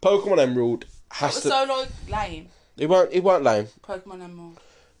 Pokemon Emerald has to... So, like, lame. It weren't lame. Pokemon Emerald.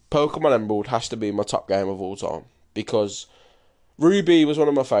 Pokemon Emerald has to be my top game of all time. Because Ruby was one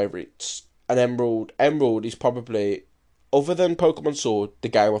of my favourites. And Emerald is probably, other than Pokemon Sword, the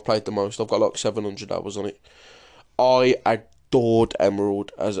game I've played the most. I've got like 700 hours on it. I adored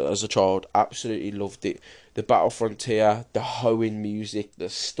Emerald as a child. Absolutely loved it. The Battle Frontier, the Hoenn music, the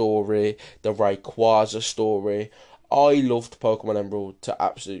story, the Rayquaza story. I loved Pokemon Emerald to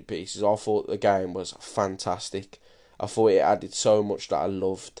absolute pieces. I thought the game was fantastic. I thought it added so much that I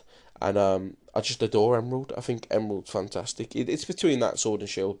loved. And I just adore Emerald. I think Emerald's fantastic. It's between that Sword and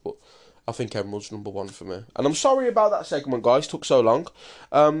Shield, but I think Emerald's number 1 for me. And I'm sorry about that segment, guys. Took so long.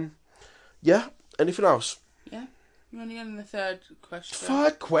 Yeah, anything else? Yeah. You're only on the 3rd question.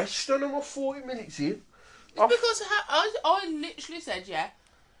 3rd question, and we're 40 minutes in. Because I literally said yeah.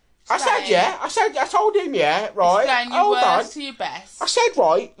 I said yeah. I told him yeah, right. Explain your worst to your best. I said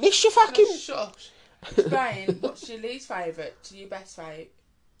right. List your fucking... Shush. Explain what's your least favourite to your best favourite.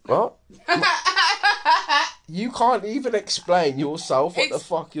 What? You can't even explain yourself what the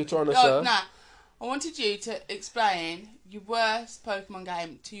fuck you're trying to say. Nah. I wanted you to explain your worst Pokemon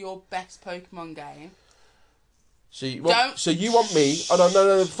game to your best Pokemon game. So you want me... Oh,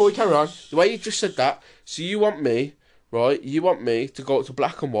 no, before we carry on. The way you just said that. So you want me, right? You want me to go up to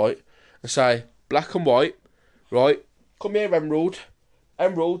Black and White and say, Black and White, right? Come here, Emerald.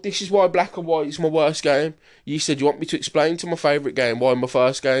 Emerald, this is why Black and White is my worst game. You said you want me to explain to my favourite game why my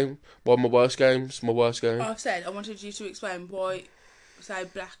worst game is my worst game. I said I wanted you to explain why, say,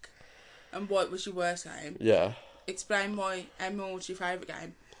 Black and White was your worst game. Yeah. Explain why Emerald's your favourite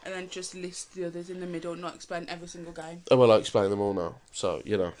game. And then just list the others in the middle, not explain every single game. Oh, well, I explain them all now. So,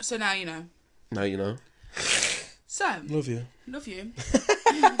 you know. So now you know. Now you know. So. Love you. Love you.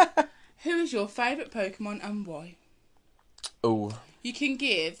 Who is your favourite Pokemon and why? Oh. You can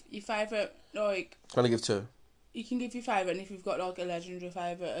give your favourite, like... Can I give 2? You can give your favourite, and if you've got, like, a legendary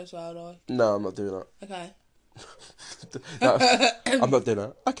favourite as well, like... No, I'm not doing that. Okay. I'm not doing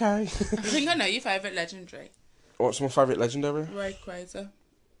that. Okay. I think I know your favourite legendary. What's my favourite legendary? Rayquaza.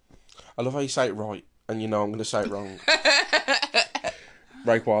 I love how you say it right, and you know I'm going to say it wrong.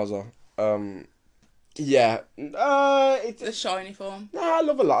 Rayquaza. Yeah. The shiny form. Nah, I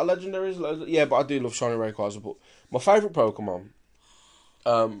love a lot of legendaries. Yeah, but I do love shiny Rayquaza. But my favourite Pokemon...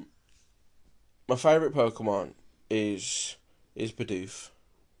 my favourite Pokemon is Bidoof.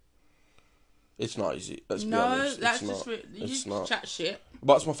 It's not easy. Let's be honest. No, that's just you just chat shit.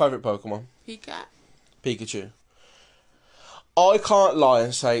 What's my favourite Pokemon? Pikachu. I can't lie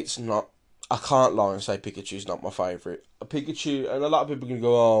and say it's not. I can't lie and say Pikachu's not my favourite. Pikachu, and a lot of people are going to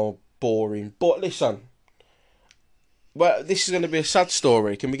go, oh, boring. But listen, well, this is going to be a sad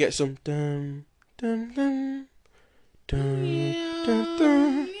story. Can we get some dun dun dun dun dun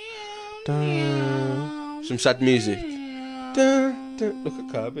dun dun? Some sad music. Dun, dun. Look at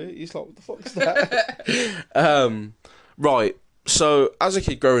Kirby. He's like, what the fuck's that? Right. So as a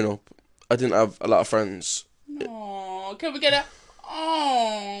kid growing up, I didn't have a lot of friends. Oh, can we get a?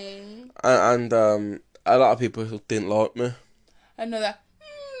 Oh. And a lot of people didn't like me. Another.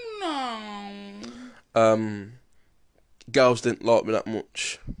 No. Girls didn't like me that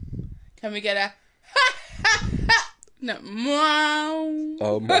much. Can we get a? No. Wow.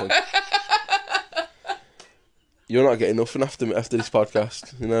 Oh my. You're not getting nothing after this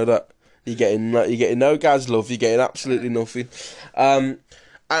podcast. You know that. You're getting no guys love. You're getting absolutely nothing. And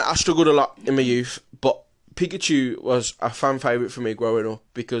I struggled a lot in my youth, but Pikachu was a fan favourite for me growing up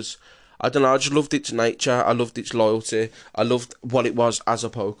because, I don't know, I just loved its nature, I loved its loyalty, I loved what it was as a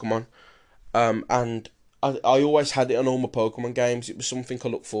Pokemon. And I always had it on all my Pokemon games. It was something I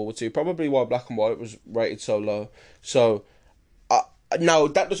looked forward to. Probably why Black and White was rated so low. So, no,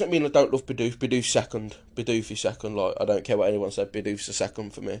 that doesn't mean I don't love Bidoof. Bidoof's second. Bidoof is second. Like, I don't care what anyone said. Bidoof's a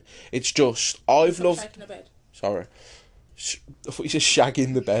second for me. It's just, I've loved... Taking a bed. Sorry. I thought you said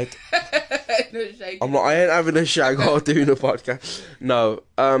shagging the bed. I ain't having a shag while doing a podcast. No.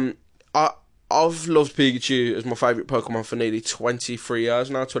 I've loved Pikachu as my favourite Pokemon for nearly 23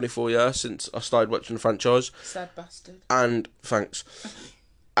 years now, 24 years since I started watching the franchise. Sad bastard. And thanks.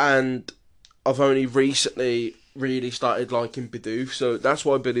 And I've only recently really started liking Bidoof, so that's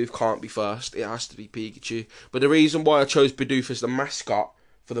why Bidoof can't be first. It has to be Pikachu. But the reason why I chose Bidoof as the mascot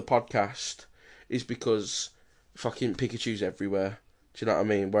for the podcast is because fucking Pikachu's everywhere. Do you know what I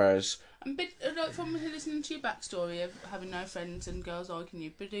mean? Whereas... like from listening to your backstory of having no friends and girls liking you,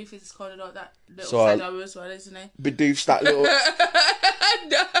 Bidoof is kind of like that little shadow as well, isn't he? Bidoof's that little...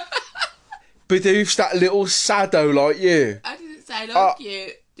 No. Bidoof's that little shadow like you. I didn't say like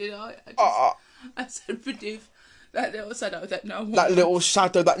you, did I? I said Bidoof, that little shadow that no one... That little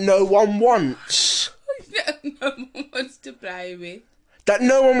shadow that no one wants. no one wants to play with. That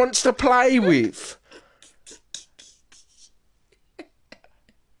no one wants to play with.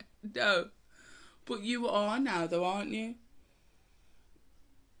 No. But you are now, though, aren't you?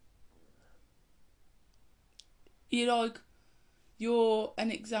 You're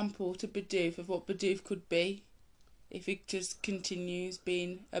an example to Bidoof of what Bidoof could be if it just continues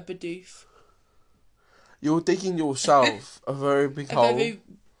being a Bidoof. You're digging yourself a very big hole. A very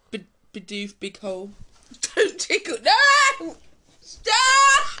Bidoof big hole. Don't tickle. No! Stop!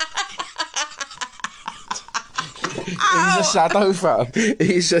 He's a shadow, fam.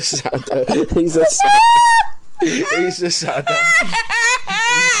 He's a shadow. He's a shadow. He's a shadow.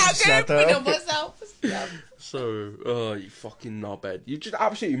 He's a shadow. So, oh, you fucking knobhead. You just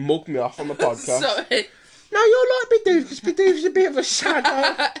absolutely mugged me off on the podcast. Sorry. No, you're like Bidoof, because Bidoof's a bit of a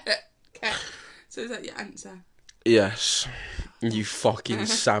shadow. Okay. So is that your answer? Yes. You fucking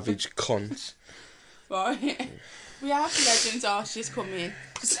savage cunt. Right. We have Legends Arceus coming.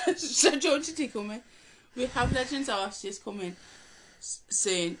 So do you want to tickle me? We have Legends Arceus coming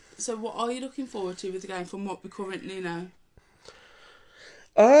soon. So what are you looking forward to with the game from what we currently know?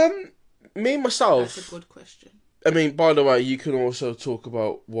 Me and myself. That's a good question. I mean, by the way, you can also talk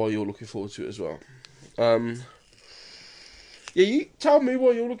about why you're looking forward to it as well. Yeah, you tell me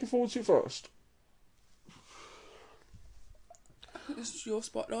why you're looking forward to it first. It's your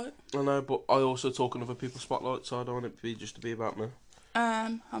spotlight. I know, but I also talk on other people's spotlight, so I don't want it to be just to be about me.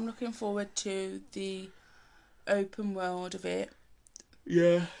 I'm looking forward to the open world of it.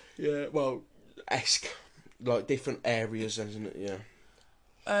 Yeah, well, like different areas, isn't it? Yeah.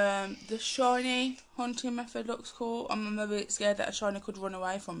 The shiny hunting method looks cool. I'm a bit scared that a shiny could run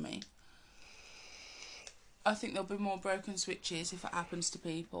away from me. I think there'll be more broken switches if it happens to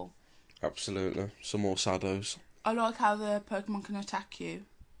people. Absolutely. Some more shadows. I like how the Pokemon can attack you.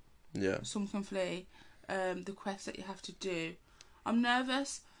 Yeah. Some can flee. The quests that you have to do. I'm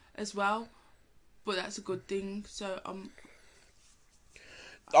nervous as well, but that's a good thing. So I'm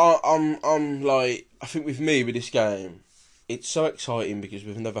like, I think with me with this game, it's so exciting because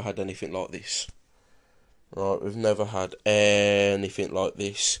we've never had anything like this. Right, we've never had anything like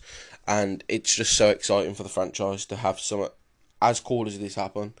this, and it's just so exciting for the franchise to have something as cool as this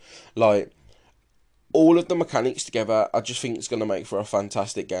happen. Like, all of the mechanics together, I just think it's going to make for a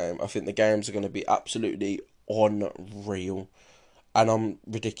fantastic game. I think the games are going to be absolutely unreal, and I'm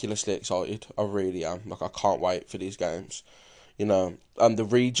ridiculously excited. I really am. Like, I can't wait for these games. You know, and the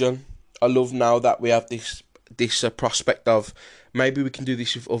region, I love now that we have this prospect of maybe we can do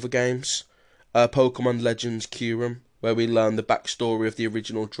this with other games. Pokemon Legends Kyurem, where we learn the backstory of the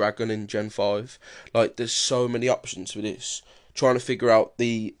original dragon in Gen 5. Like, there's so many options for this. Trying to figure out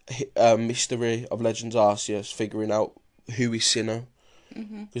the mystery of Legends Arceus, figuring out who is Sinnoh.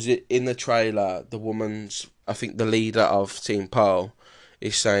 Because in the trailer, the woman's, I think the leader of Team Pearl,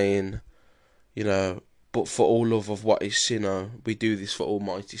 is saying, you know, but for all love of what is Sinnoh, we do this for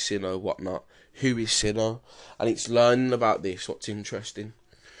almighty Sinnoh, whatnot. Who is Sinnoh? And it's learning about this, what's interesting.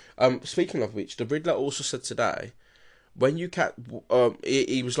 Speaking of which, the Riddler also said today, when you catch,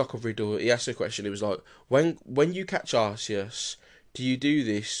 he was like a riddle. He asked a question. He was like, when you catch Arceus, do you do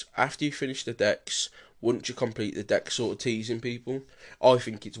this after you finish the decks? Once you complete the deck, sort of teasing people. I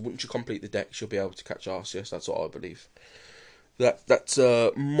think it's once you complete the decks, you'll be able to catch Arceus. That's what I believe. That's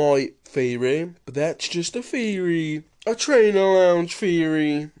my theory, but that's just a theory, a trainer lounge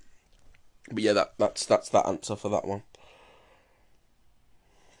theory. But yeah, that's that answer for that one.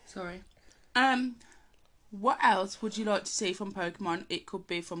 Sorry. What else would you like to see from Pokemon? It could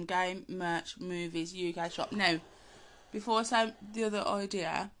be from game, merch, movies, UK shop. Now, before I say the other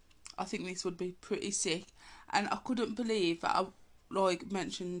idea, I think this would be pretty sick. And I couldn't believe that I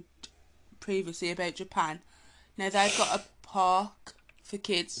mentioned previously about Japan. Now, they've got a park for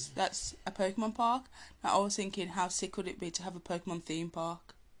kids that's a Pokemon park. Now, I was thinking, how sick would it be to have a Pokemon theme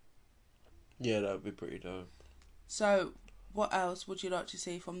park? Yeah, that would be pretty dope. So, what else would you like to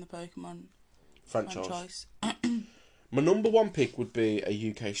see from the Pokemon franchise? My number one pick would be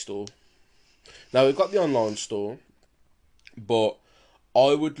a UK store. Now, we've got the online store, but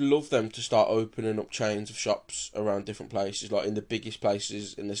I would love them to start opening up chains of shops around different places, like in the biggest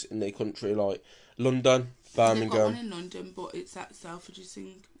places in the country, like London, Birmingham. They've got one in London, but it's at Selfridges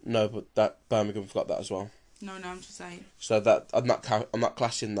thing. No, but that Birmingham's got that as well. No, I'm just saying. So that I'm not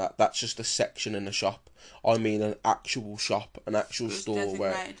classing that. That's just a section in a shop. I mean an actual shop, an actual store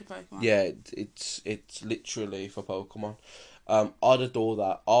where. To Pokemon. Yeah, it's literally for Pokemon. I'd adore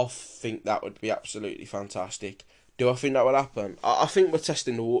that. I think that would be absolutely fantastic. Do I think that would happen? I think we're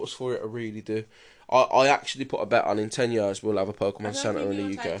testing the waters for it. I really do. I actually put a bet on in 10 years we'll have a Pokemon Centre in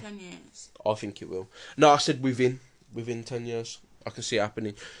the UK. Take 10 years. I think it will. No, I said within 10 years. I can see it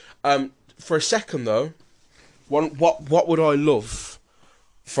happening. For a second though, what would I love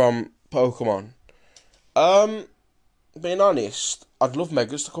from Pokemon? Being honest, I'd love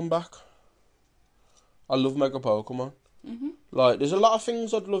Megas to come back. I love Mega Pokemon. Like, there's a lot of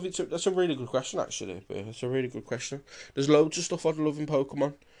things I'd love it to. That's a really good question, actually. That's a really good question. There's loads of stuff I'd love in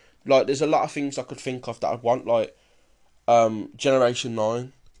Pokemon. Like, there's a lot of things I could think of that I'd want. Like, Generation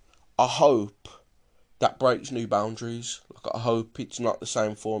 9. I hope that breaks new boundaries. Like, I hope it's not the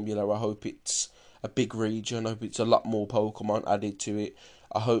same formula. I hope it's a big region. I hope it's a lot more Pokemon added to it.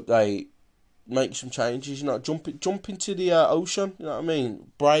 I hope they make some changes, you know, jump into the ocean, you know what I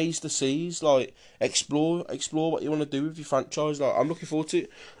mean? Braze the seas, like, explore what you want to do with your franchise. Like, I'm looking forward to it.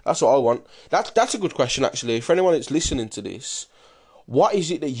 That's what I want. That's a good question, actually. For anyone that's listening to this, what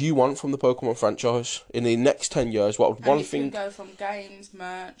is it that you want from the Pokemon franchise in the next 10 years? What would one thing... go from games,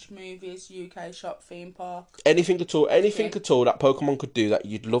 merch, movies, UK shop, theme park... Anything at all that Pokemon could do that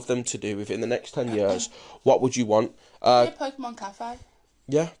you'd love them to do within the next 10 years, what would you want? Pokemon Cafe.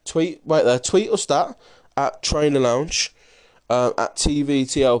 Yeah, tweet us that at Trainer Lounge, at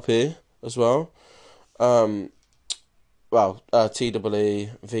TVTLP as well. TWE,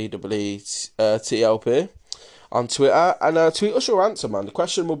 TLP on Twitter, and tweet us your answer, man. The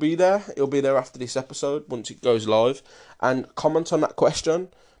question will be there. It'll be there after this episode once it goes live, and comment on that question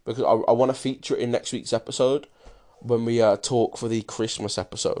because I want to feature it in next week's episode when we talk for the Christmas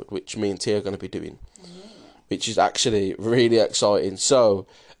episode, which me and Tia are going to be doing. Which is actually really exciting. So,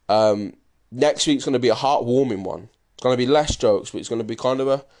 next week's going to be a heartwarming one. It's going to be less jokes, but it's going to be kind of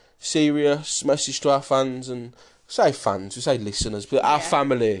a serious message to our fans. And we say listeners, but our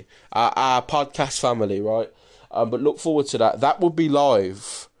family, our podcast family, right? But look forward to that. That will be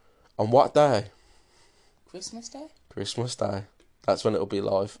live on what day? Christmas Day? Christmas Day. That's when it'll be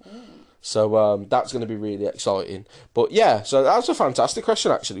live. So that's going to be really exciting. But yeah, so that's a fantastic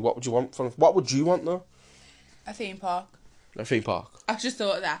question, actually. What would you want though? A theme park. A theme park. I just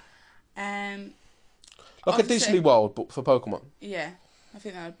thought of that. Like a Disney World, but for Pokemon. Yeah, I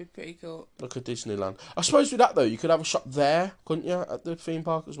think that would be pretty cool. Like a Disneyland. I suppose with that though, you could have a shop there, couldn't you, at the theme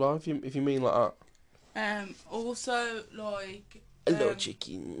park as well, if you mean like that. Also, like... Hello,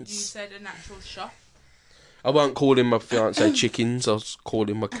 chickens. You said an actual shop. I won't call him my fiancé chickens, I was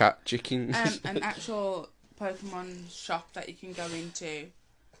calling my cat chickens. An actual Pokemon shop that you can go into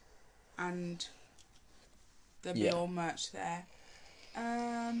and... There'll be all merch there.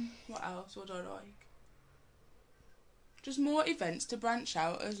 What else would I like? Just more events to branch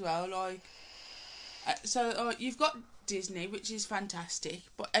out as well. Like, you've got Disney, which is fantastic,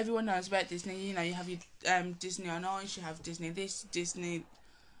 but everyone knows about Disney. You know, you have your Disney on Ice, you have Disney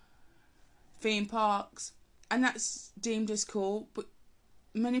theme parks, and that's deemed as cool. But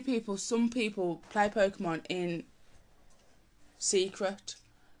some people play Pokemon in secret.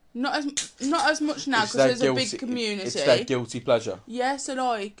 Not as much now because there's a big community. It's their guilty pleasure. Yeah, so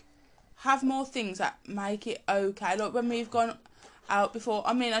like, have more things that make it okay. Like when we've gone out before.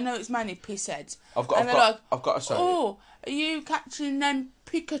 I mean, I know it's mainly pissheads. I've got to say. Oh, are you catching them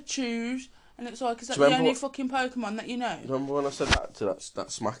Pikachus? And it's like, is that the only fucking Pokemon that you know? Remember when I said that to that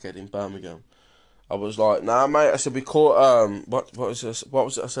smackhead in Birmingham? I was like, nah, mate. I said we caught what was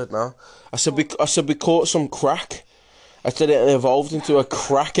it I said now? I said we caught some crack. I said it evolved into a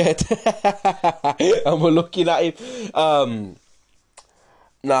crackhead, and we're looking at him.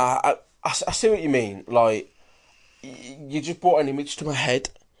 I see what you mean. Like, you just brought an image to my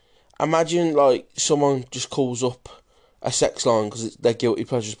head. Imagine, like, someone just calls up a sex line because it's their guilty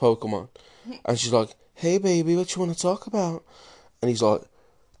pleasure's Pokemon, and she's like, "Hey, baby, what you want to talk about?" And he's like,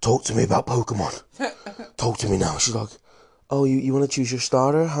 "Talk to me about Pokemon. Talk to me now." She's like, "Oh, you want to choose your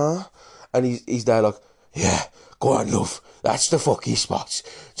starter, huh?" And he's there like, "Yeah. Go on, love. That's the fucky spot.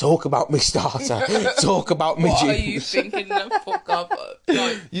 Talk about me starter. Talk about me What jeans. are you thinking the fuck of?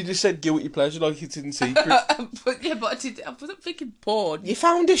 Like, You just said guilty pleasure like it's in secret. but I wasn't thinking porn. You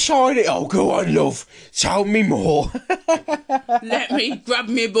found a shiny. Oh, go on, love. Tell me more. Let me grab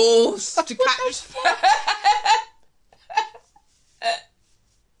me balls to catch.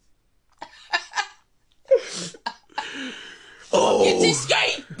 Oh, It's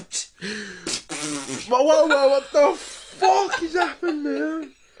escaped. whoa, what the fuck is happening there?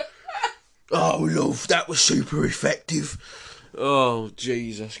 Oh, love, that was super effective. Oh,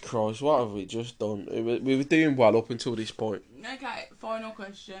 Jesus Christ, what have we just done? We were doing well up until this point. Okay, final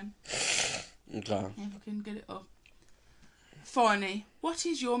question. Okay. If I can get it up. Finally, what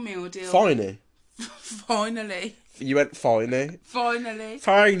is your meal deal? Finally. Finally. You went finally. Finally.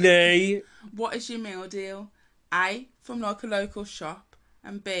 Finally. What is your meal deal? A, from like a local shop,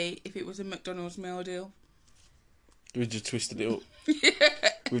 and B, if it was a McDonald's meal deal. We just twisted it up.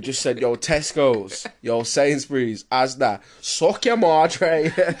 We've just said, yo, Tesco's, yo, Sainsbury's, Asda, suck your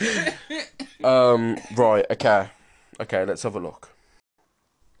madre. Right, okay. Okay, let's have a look.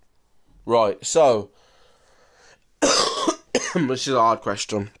 Right, so, this is a hard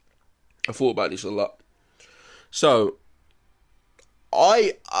question. I thought about this a lot. So,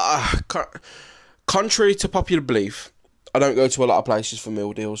 contrary to popular belief, I don't go to a lot of places for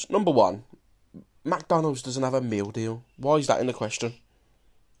meal deals. Number one, McDonald's doesn't have a meal deal. Why is that in the question?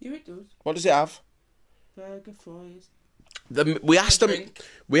 Yeah, it does. What does it have? Burger, fries. We asked them. Drink.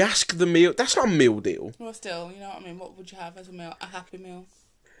 We ask the meal. That's not a meal deal. Well, still, you know what I mean? What would you have as a meal? A happy meal?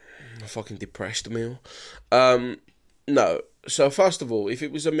 A fucking depressed meal. No. So first of all, if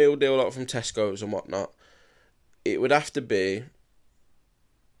it was a meal deal like from Tesco's and whatnot, it would have to be.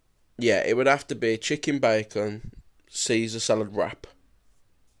 Yeah, it would have to be chicken bacon, Caesar salad wrap.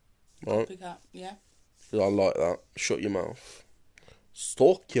 Right. Yeah. I like that. Shut your mouth.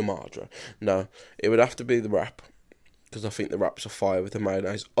 Stalk your madre. No, it would have to be the wrap. Because I think the wraps are fire with the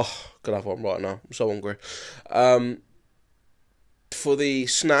mayonnaise. Oh, could have one right now. I'm so hungry. For the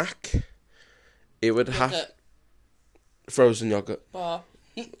snack, it would have frozen yogurt. Bar.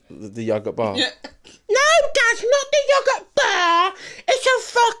 The yogurt bar. Yeah. No, Dad, not the yogurt bar. It's a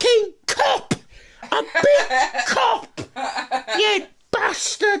fucking cup. A big cup. You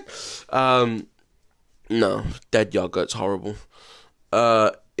bastard. No, dead yogurt's horrible.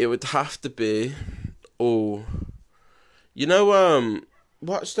 It would have to be. Oh, you know,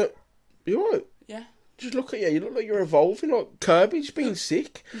 what's the? You alright? Yeah. Just look at you. You look like you're evolving. Like Kirby's been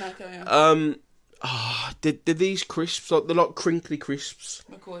sick. No, go on. Did these crisps like they're like crinkly crisps?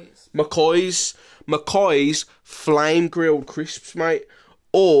 McCoy's flame grilled crisps, mate,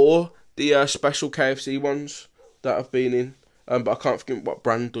 or the special KFC ones that I've been in. But I can't think what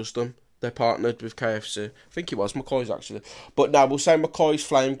brand does them. They partnered with KFC. I think it was McCoy's actually. But no, we'll say McCoy's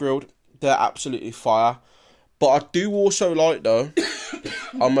flame grilled. They're absolutely fire. But I do also like though.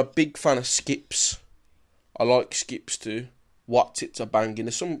 I'm a big fan of Skips. I like Skips too. What's are banging.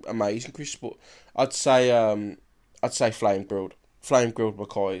 There's some amazing crisps, but I'd say flame grilled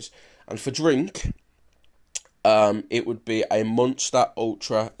McCoy's. And for drink, it would be a Monster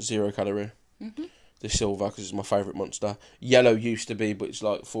Ultra 0 calorie. Mm-hmm. The silver, because it's my favourite Monster. Yellow used to be, but it's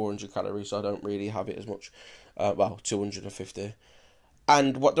like 400 calories, so I don't really have it as much. 250.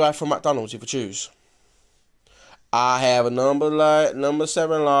 And what do I have from McDonald's if I choose? I have a number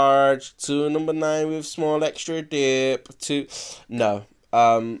 7 large, 2 number 9 with small extra dip, 2... No.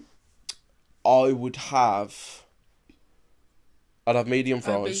 I'd have medium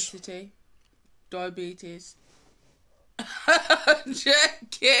fries. Obesity. Diabetes.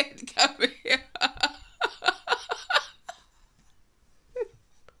 Kid, come here.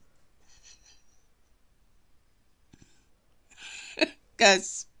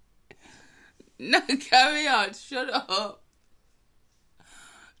 Guys. No, carry on. Shut up.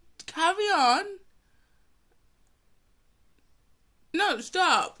 Carry on. No,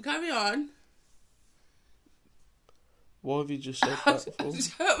 stop. Carry on. Why have you just said that for?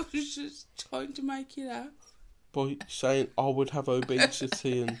 I was just trying to make you laugh. By saying I would have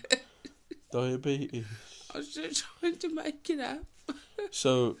obesity and diabetes. I was just trying to make you laugh.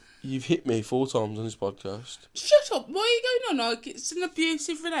 So, you've hit me 4 times on this podcast. Shut up. Why are you going on like it's an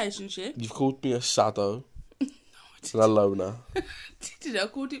abusive relationship? You've called me a sado. No, I And a loner. did I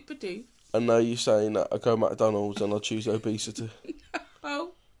called it Badoo? And now you're saying that I go McDonald's and I choose obesity.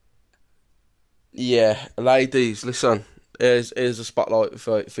 Oh. Yeah, ladies, listen. Here's a spotlight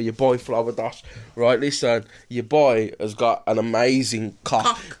for your boy Flower Dash. Right, listen. Your boy has got an amazing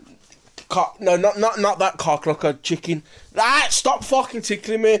cock. Cock, no, not that cock like a chicken. Ah, stop fucking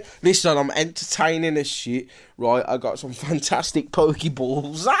tickling me. Listen, I'm entertaining as shit, right? I got some fantastic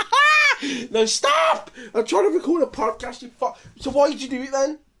pokeballs. No, stop! I'm trying to record a podcast, you fuck. So why did you do it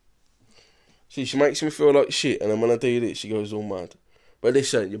then? See, she makes me feel like shit, and then when I do this, she goes all mad. But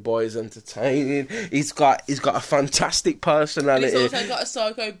listen, your boy is entertaining. He's got a fantastic personality. He's also got a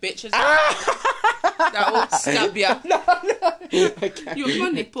psycho bitch as well. That will stab you. No. Okay. You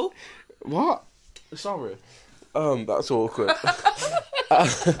want my nipple? What? Sorry. That's awkward.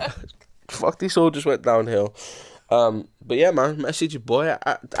 Fuck, this all just went downhill. But yeah, man, message your boy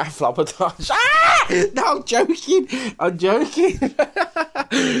at Flabberdash. No, I'm joking.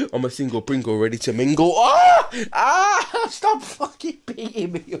 I'm a single Pringle ready to mingle. Stop fucking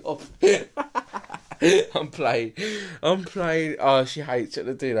beating me up. I'm playing. Oh, she hates it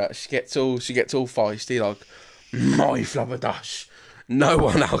to do that. She gets all feisty, like, my Flabberdash. No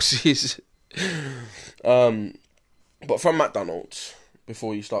one else is. But from McDonald's,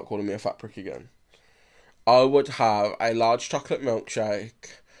 before you start calling me a fat prick again, I would have a large chocolate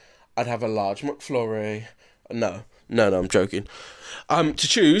milkshake. I'd have a large McFlurry. No, I'm joking. To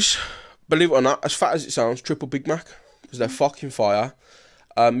choose, believe it or not, as fat as it sounds, triple Big Mac, because they're fucking fire.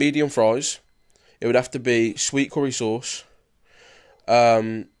 Medium fries. It would have to be sweet curry sauce.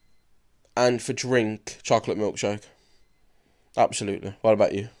 And for drink, chocolate milkshake. Absolutely. What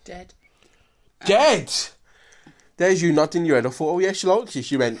about you? Dead. Dead? There's you nodding your head. I thought, oh yeah, she likes you.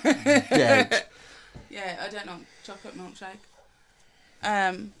 She went, dead. Yeah, I don't know. Chocolate milkshake.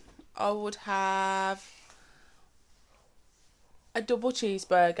 I would have a double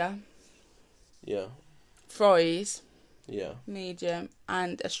cheeseburger. Yeah. Fries. Yeah. Medium.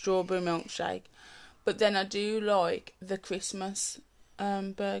 And a strawberry milkshake. But then I do like the Christmas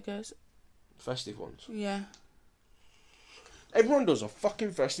burgers. Festive ones. Yeah. Everyone does a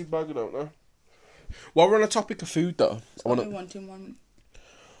fucking festive burger, don't they? While we're on the topic of food, though, wanting one.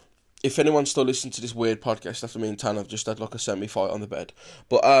 If anyone's still listening to this weird podcast after me and Tan have just had like a semi-fight on the bed.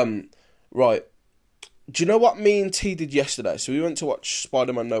 But, right. Do you know what me and T did yesterday? So we went to watch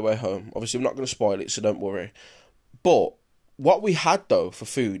Spider-Man No Way Home. Obviously, I'm not going to spoil it, so don't worry. But what we had, though, for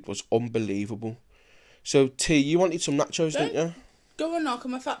food was unbelievable. So, T, you wanted some nachos, didn't you? Go and knock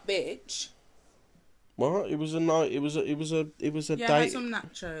on my fat bitch. What? It was a night. It was a Yeah, date. I had some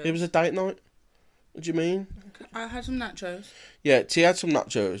nachos. It was a date night. What do you mean? I had some nachos. Yeah, T had some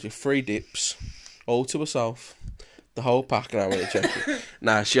nachos with 3 dips, all to herself, the whole pack. And I went to check it.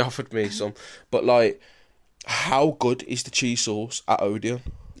 Nah, she offered me some. But like, how good is the cheese sauce at Odeon?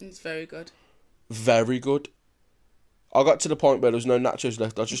 It's very good. Very good. I got to the point where there was no nachos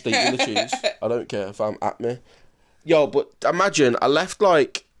left. I was just eating the cheese. I don't care if I'm at me. Yo, but imagine I left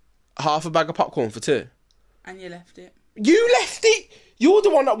like half a bag of popcorn for 2. And you left it. You left it. You're the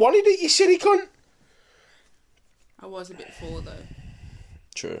one that wanted it. You silly cunt. I was a bit full though.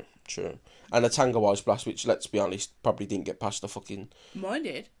 True. And a Tango Blast, which, let's be honest, probably didn't get past the fucking... Mine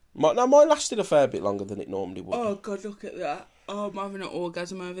did. Mine lasted a fair bit longer than it normally would. Oh God, look at that. Oh, I'm having an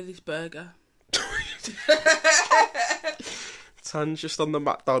orgasm over this burger. Tan's just on the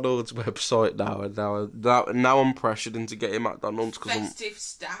McDonald's website now, and now I'm pressured into getting McDonald's because Festive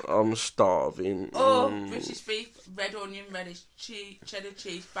stack. I'm starving. British beef, red onion, reddish, cheddar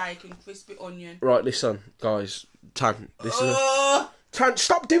cheese, bacon, crispy onion. Right, listen, guys. Tan, Tan,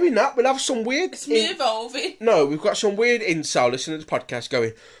 stop doing that. We'll have some weird... It's me evolving. No, we've got some weird incel listening to the podcast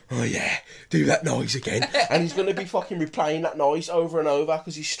going, oh yeah, do that noise again. And he's going to be fucking replaying that noise over and over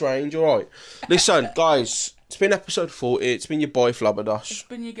because he's strange, alright? Listen, guys, it's been episode 40. It's been your boy Flabberdash. It's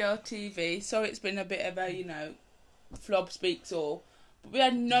been your girl TV. So it's been a bit of a, Flob speaks all. But we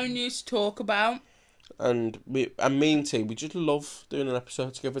had no news to talk about. And me and T, we just love doing an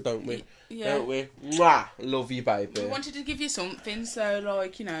episode together, don't we? Yeah. Don't we? Mwah! Love you, baby. We wanted to give you something, so,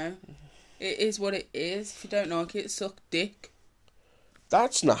 it is what it is. If you don't like it, suck dick.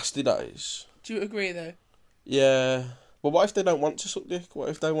 That's nasty, that is. Do you agree, though? Yeah. But what if they don't want to suck dick? What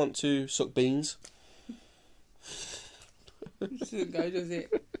if they want to suck beans? It doesn't go, does it?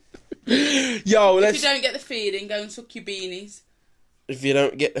 Yo, If you don't get the feeling, go and suck your beanies. If you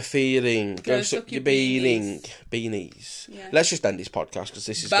don't get the feeling, go suck your your beanies. beanies. Yeah. Let's just end this podcast because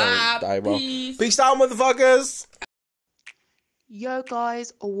this is Bye, going down. peace. Peace out, motherfuckers. Yo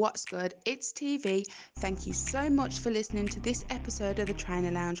guys, what's good? It's TV. Thank you so much for listening to this episode of the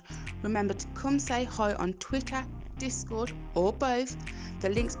Trainer Lounge. Remember to come say hi on Twitter, Discord, or both. The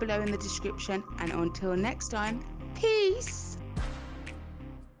link's below in the description. And until next time, peace.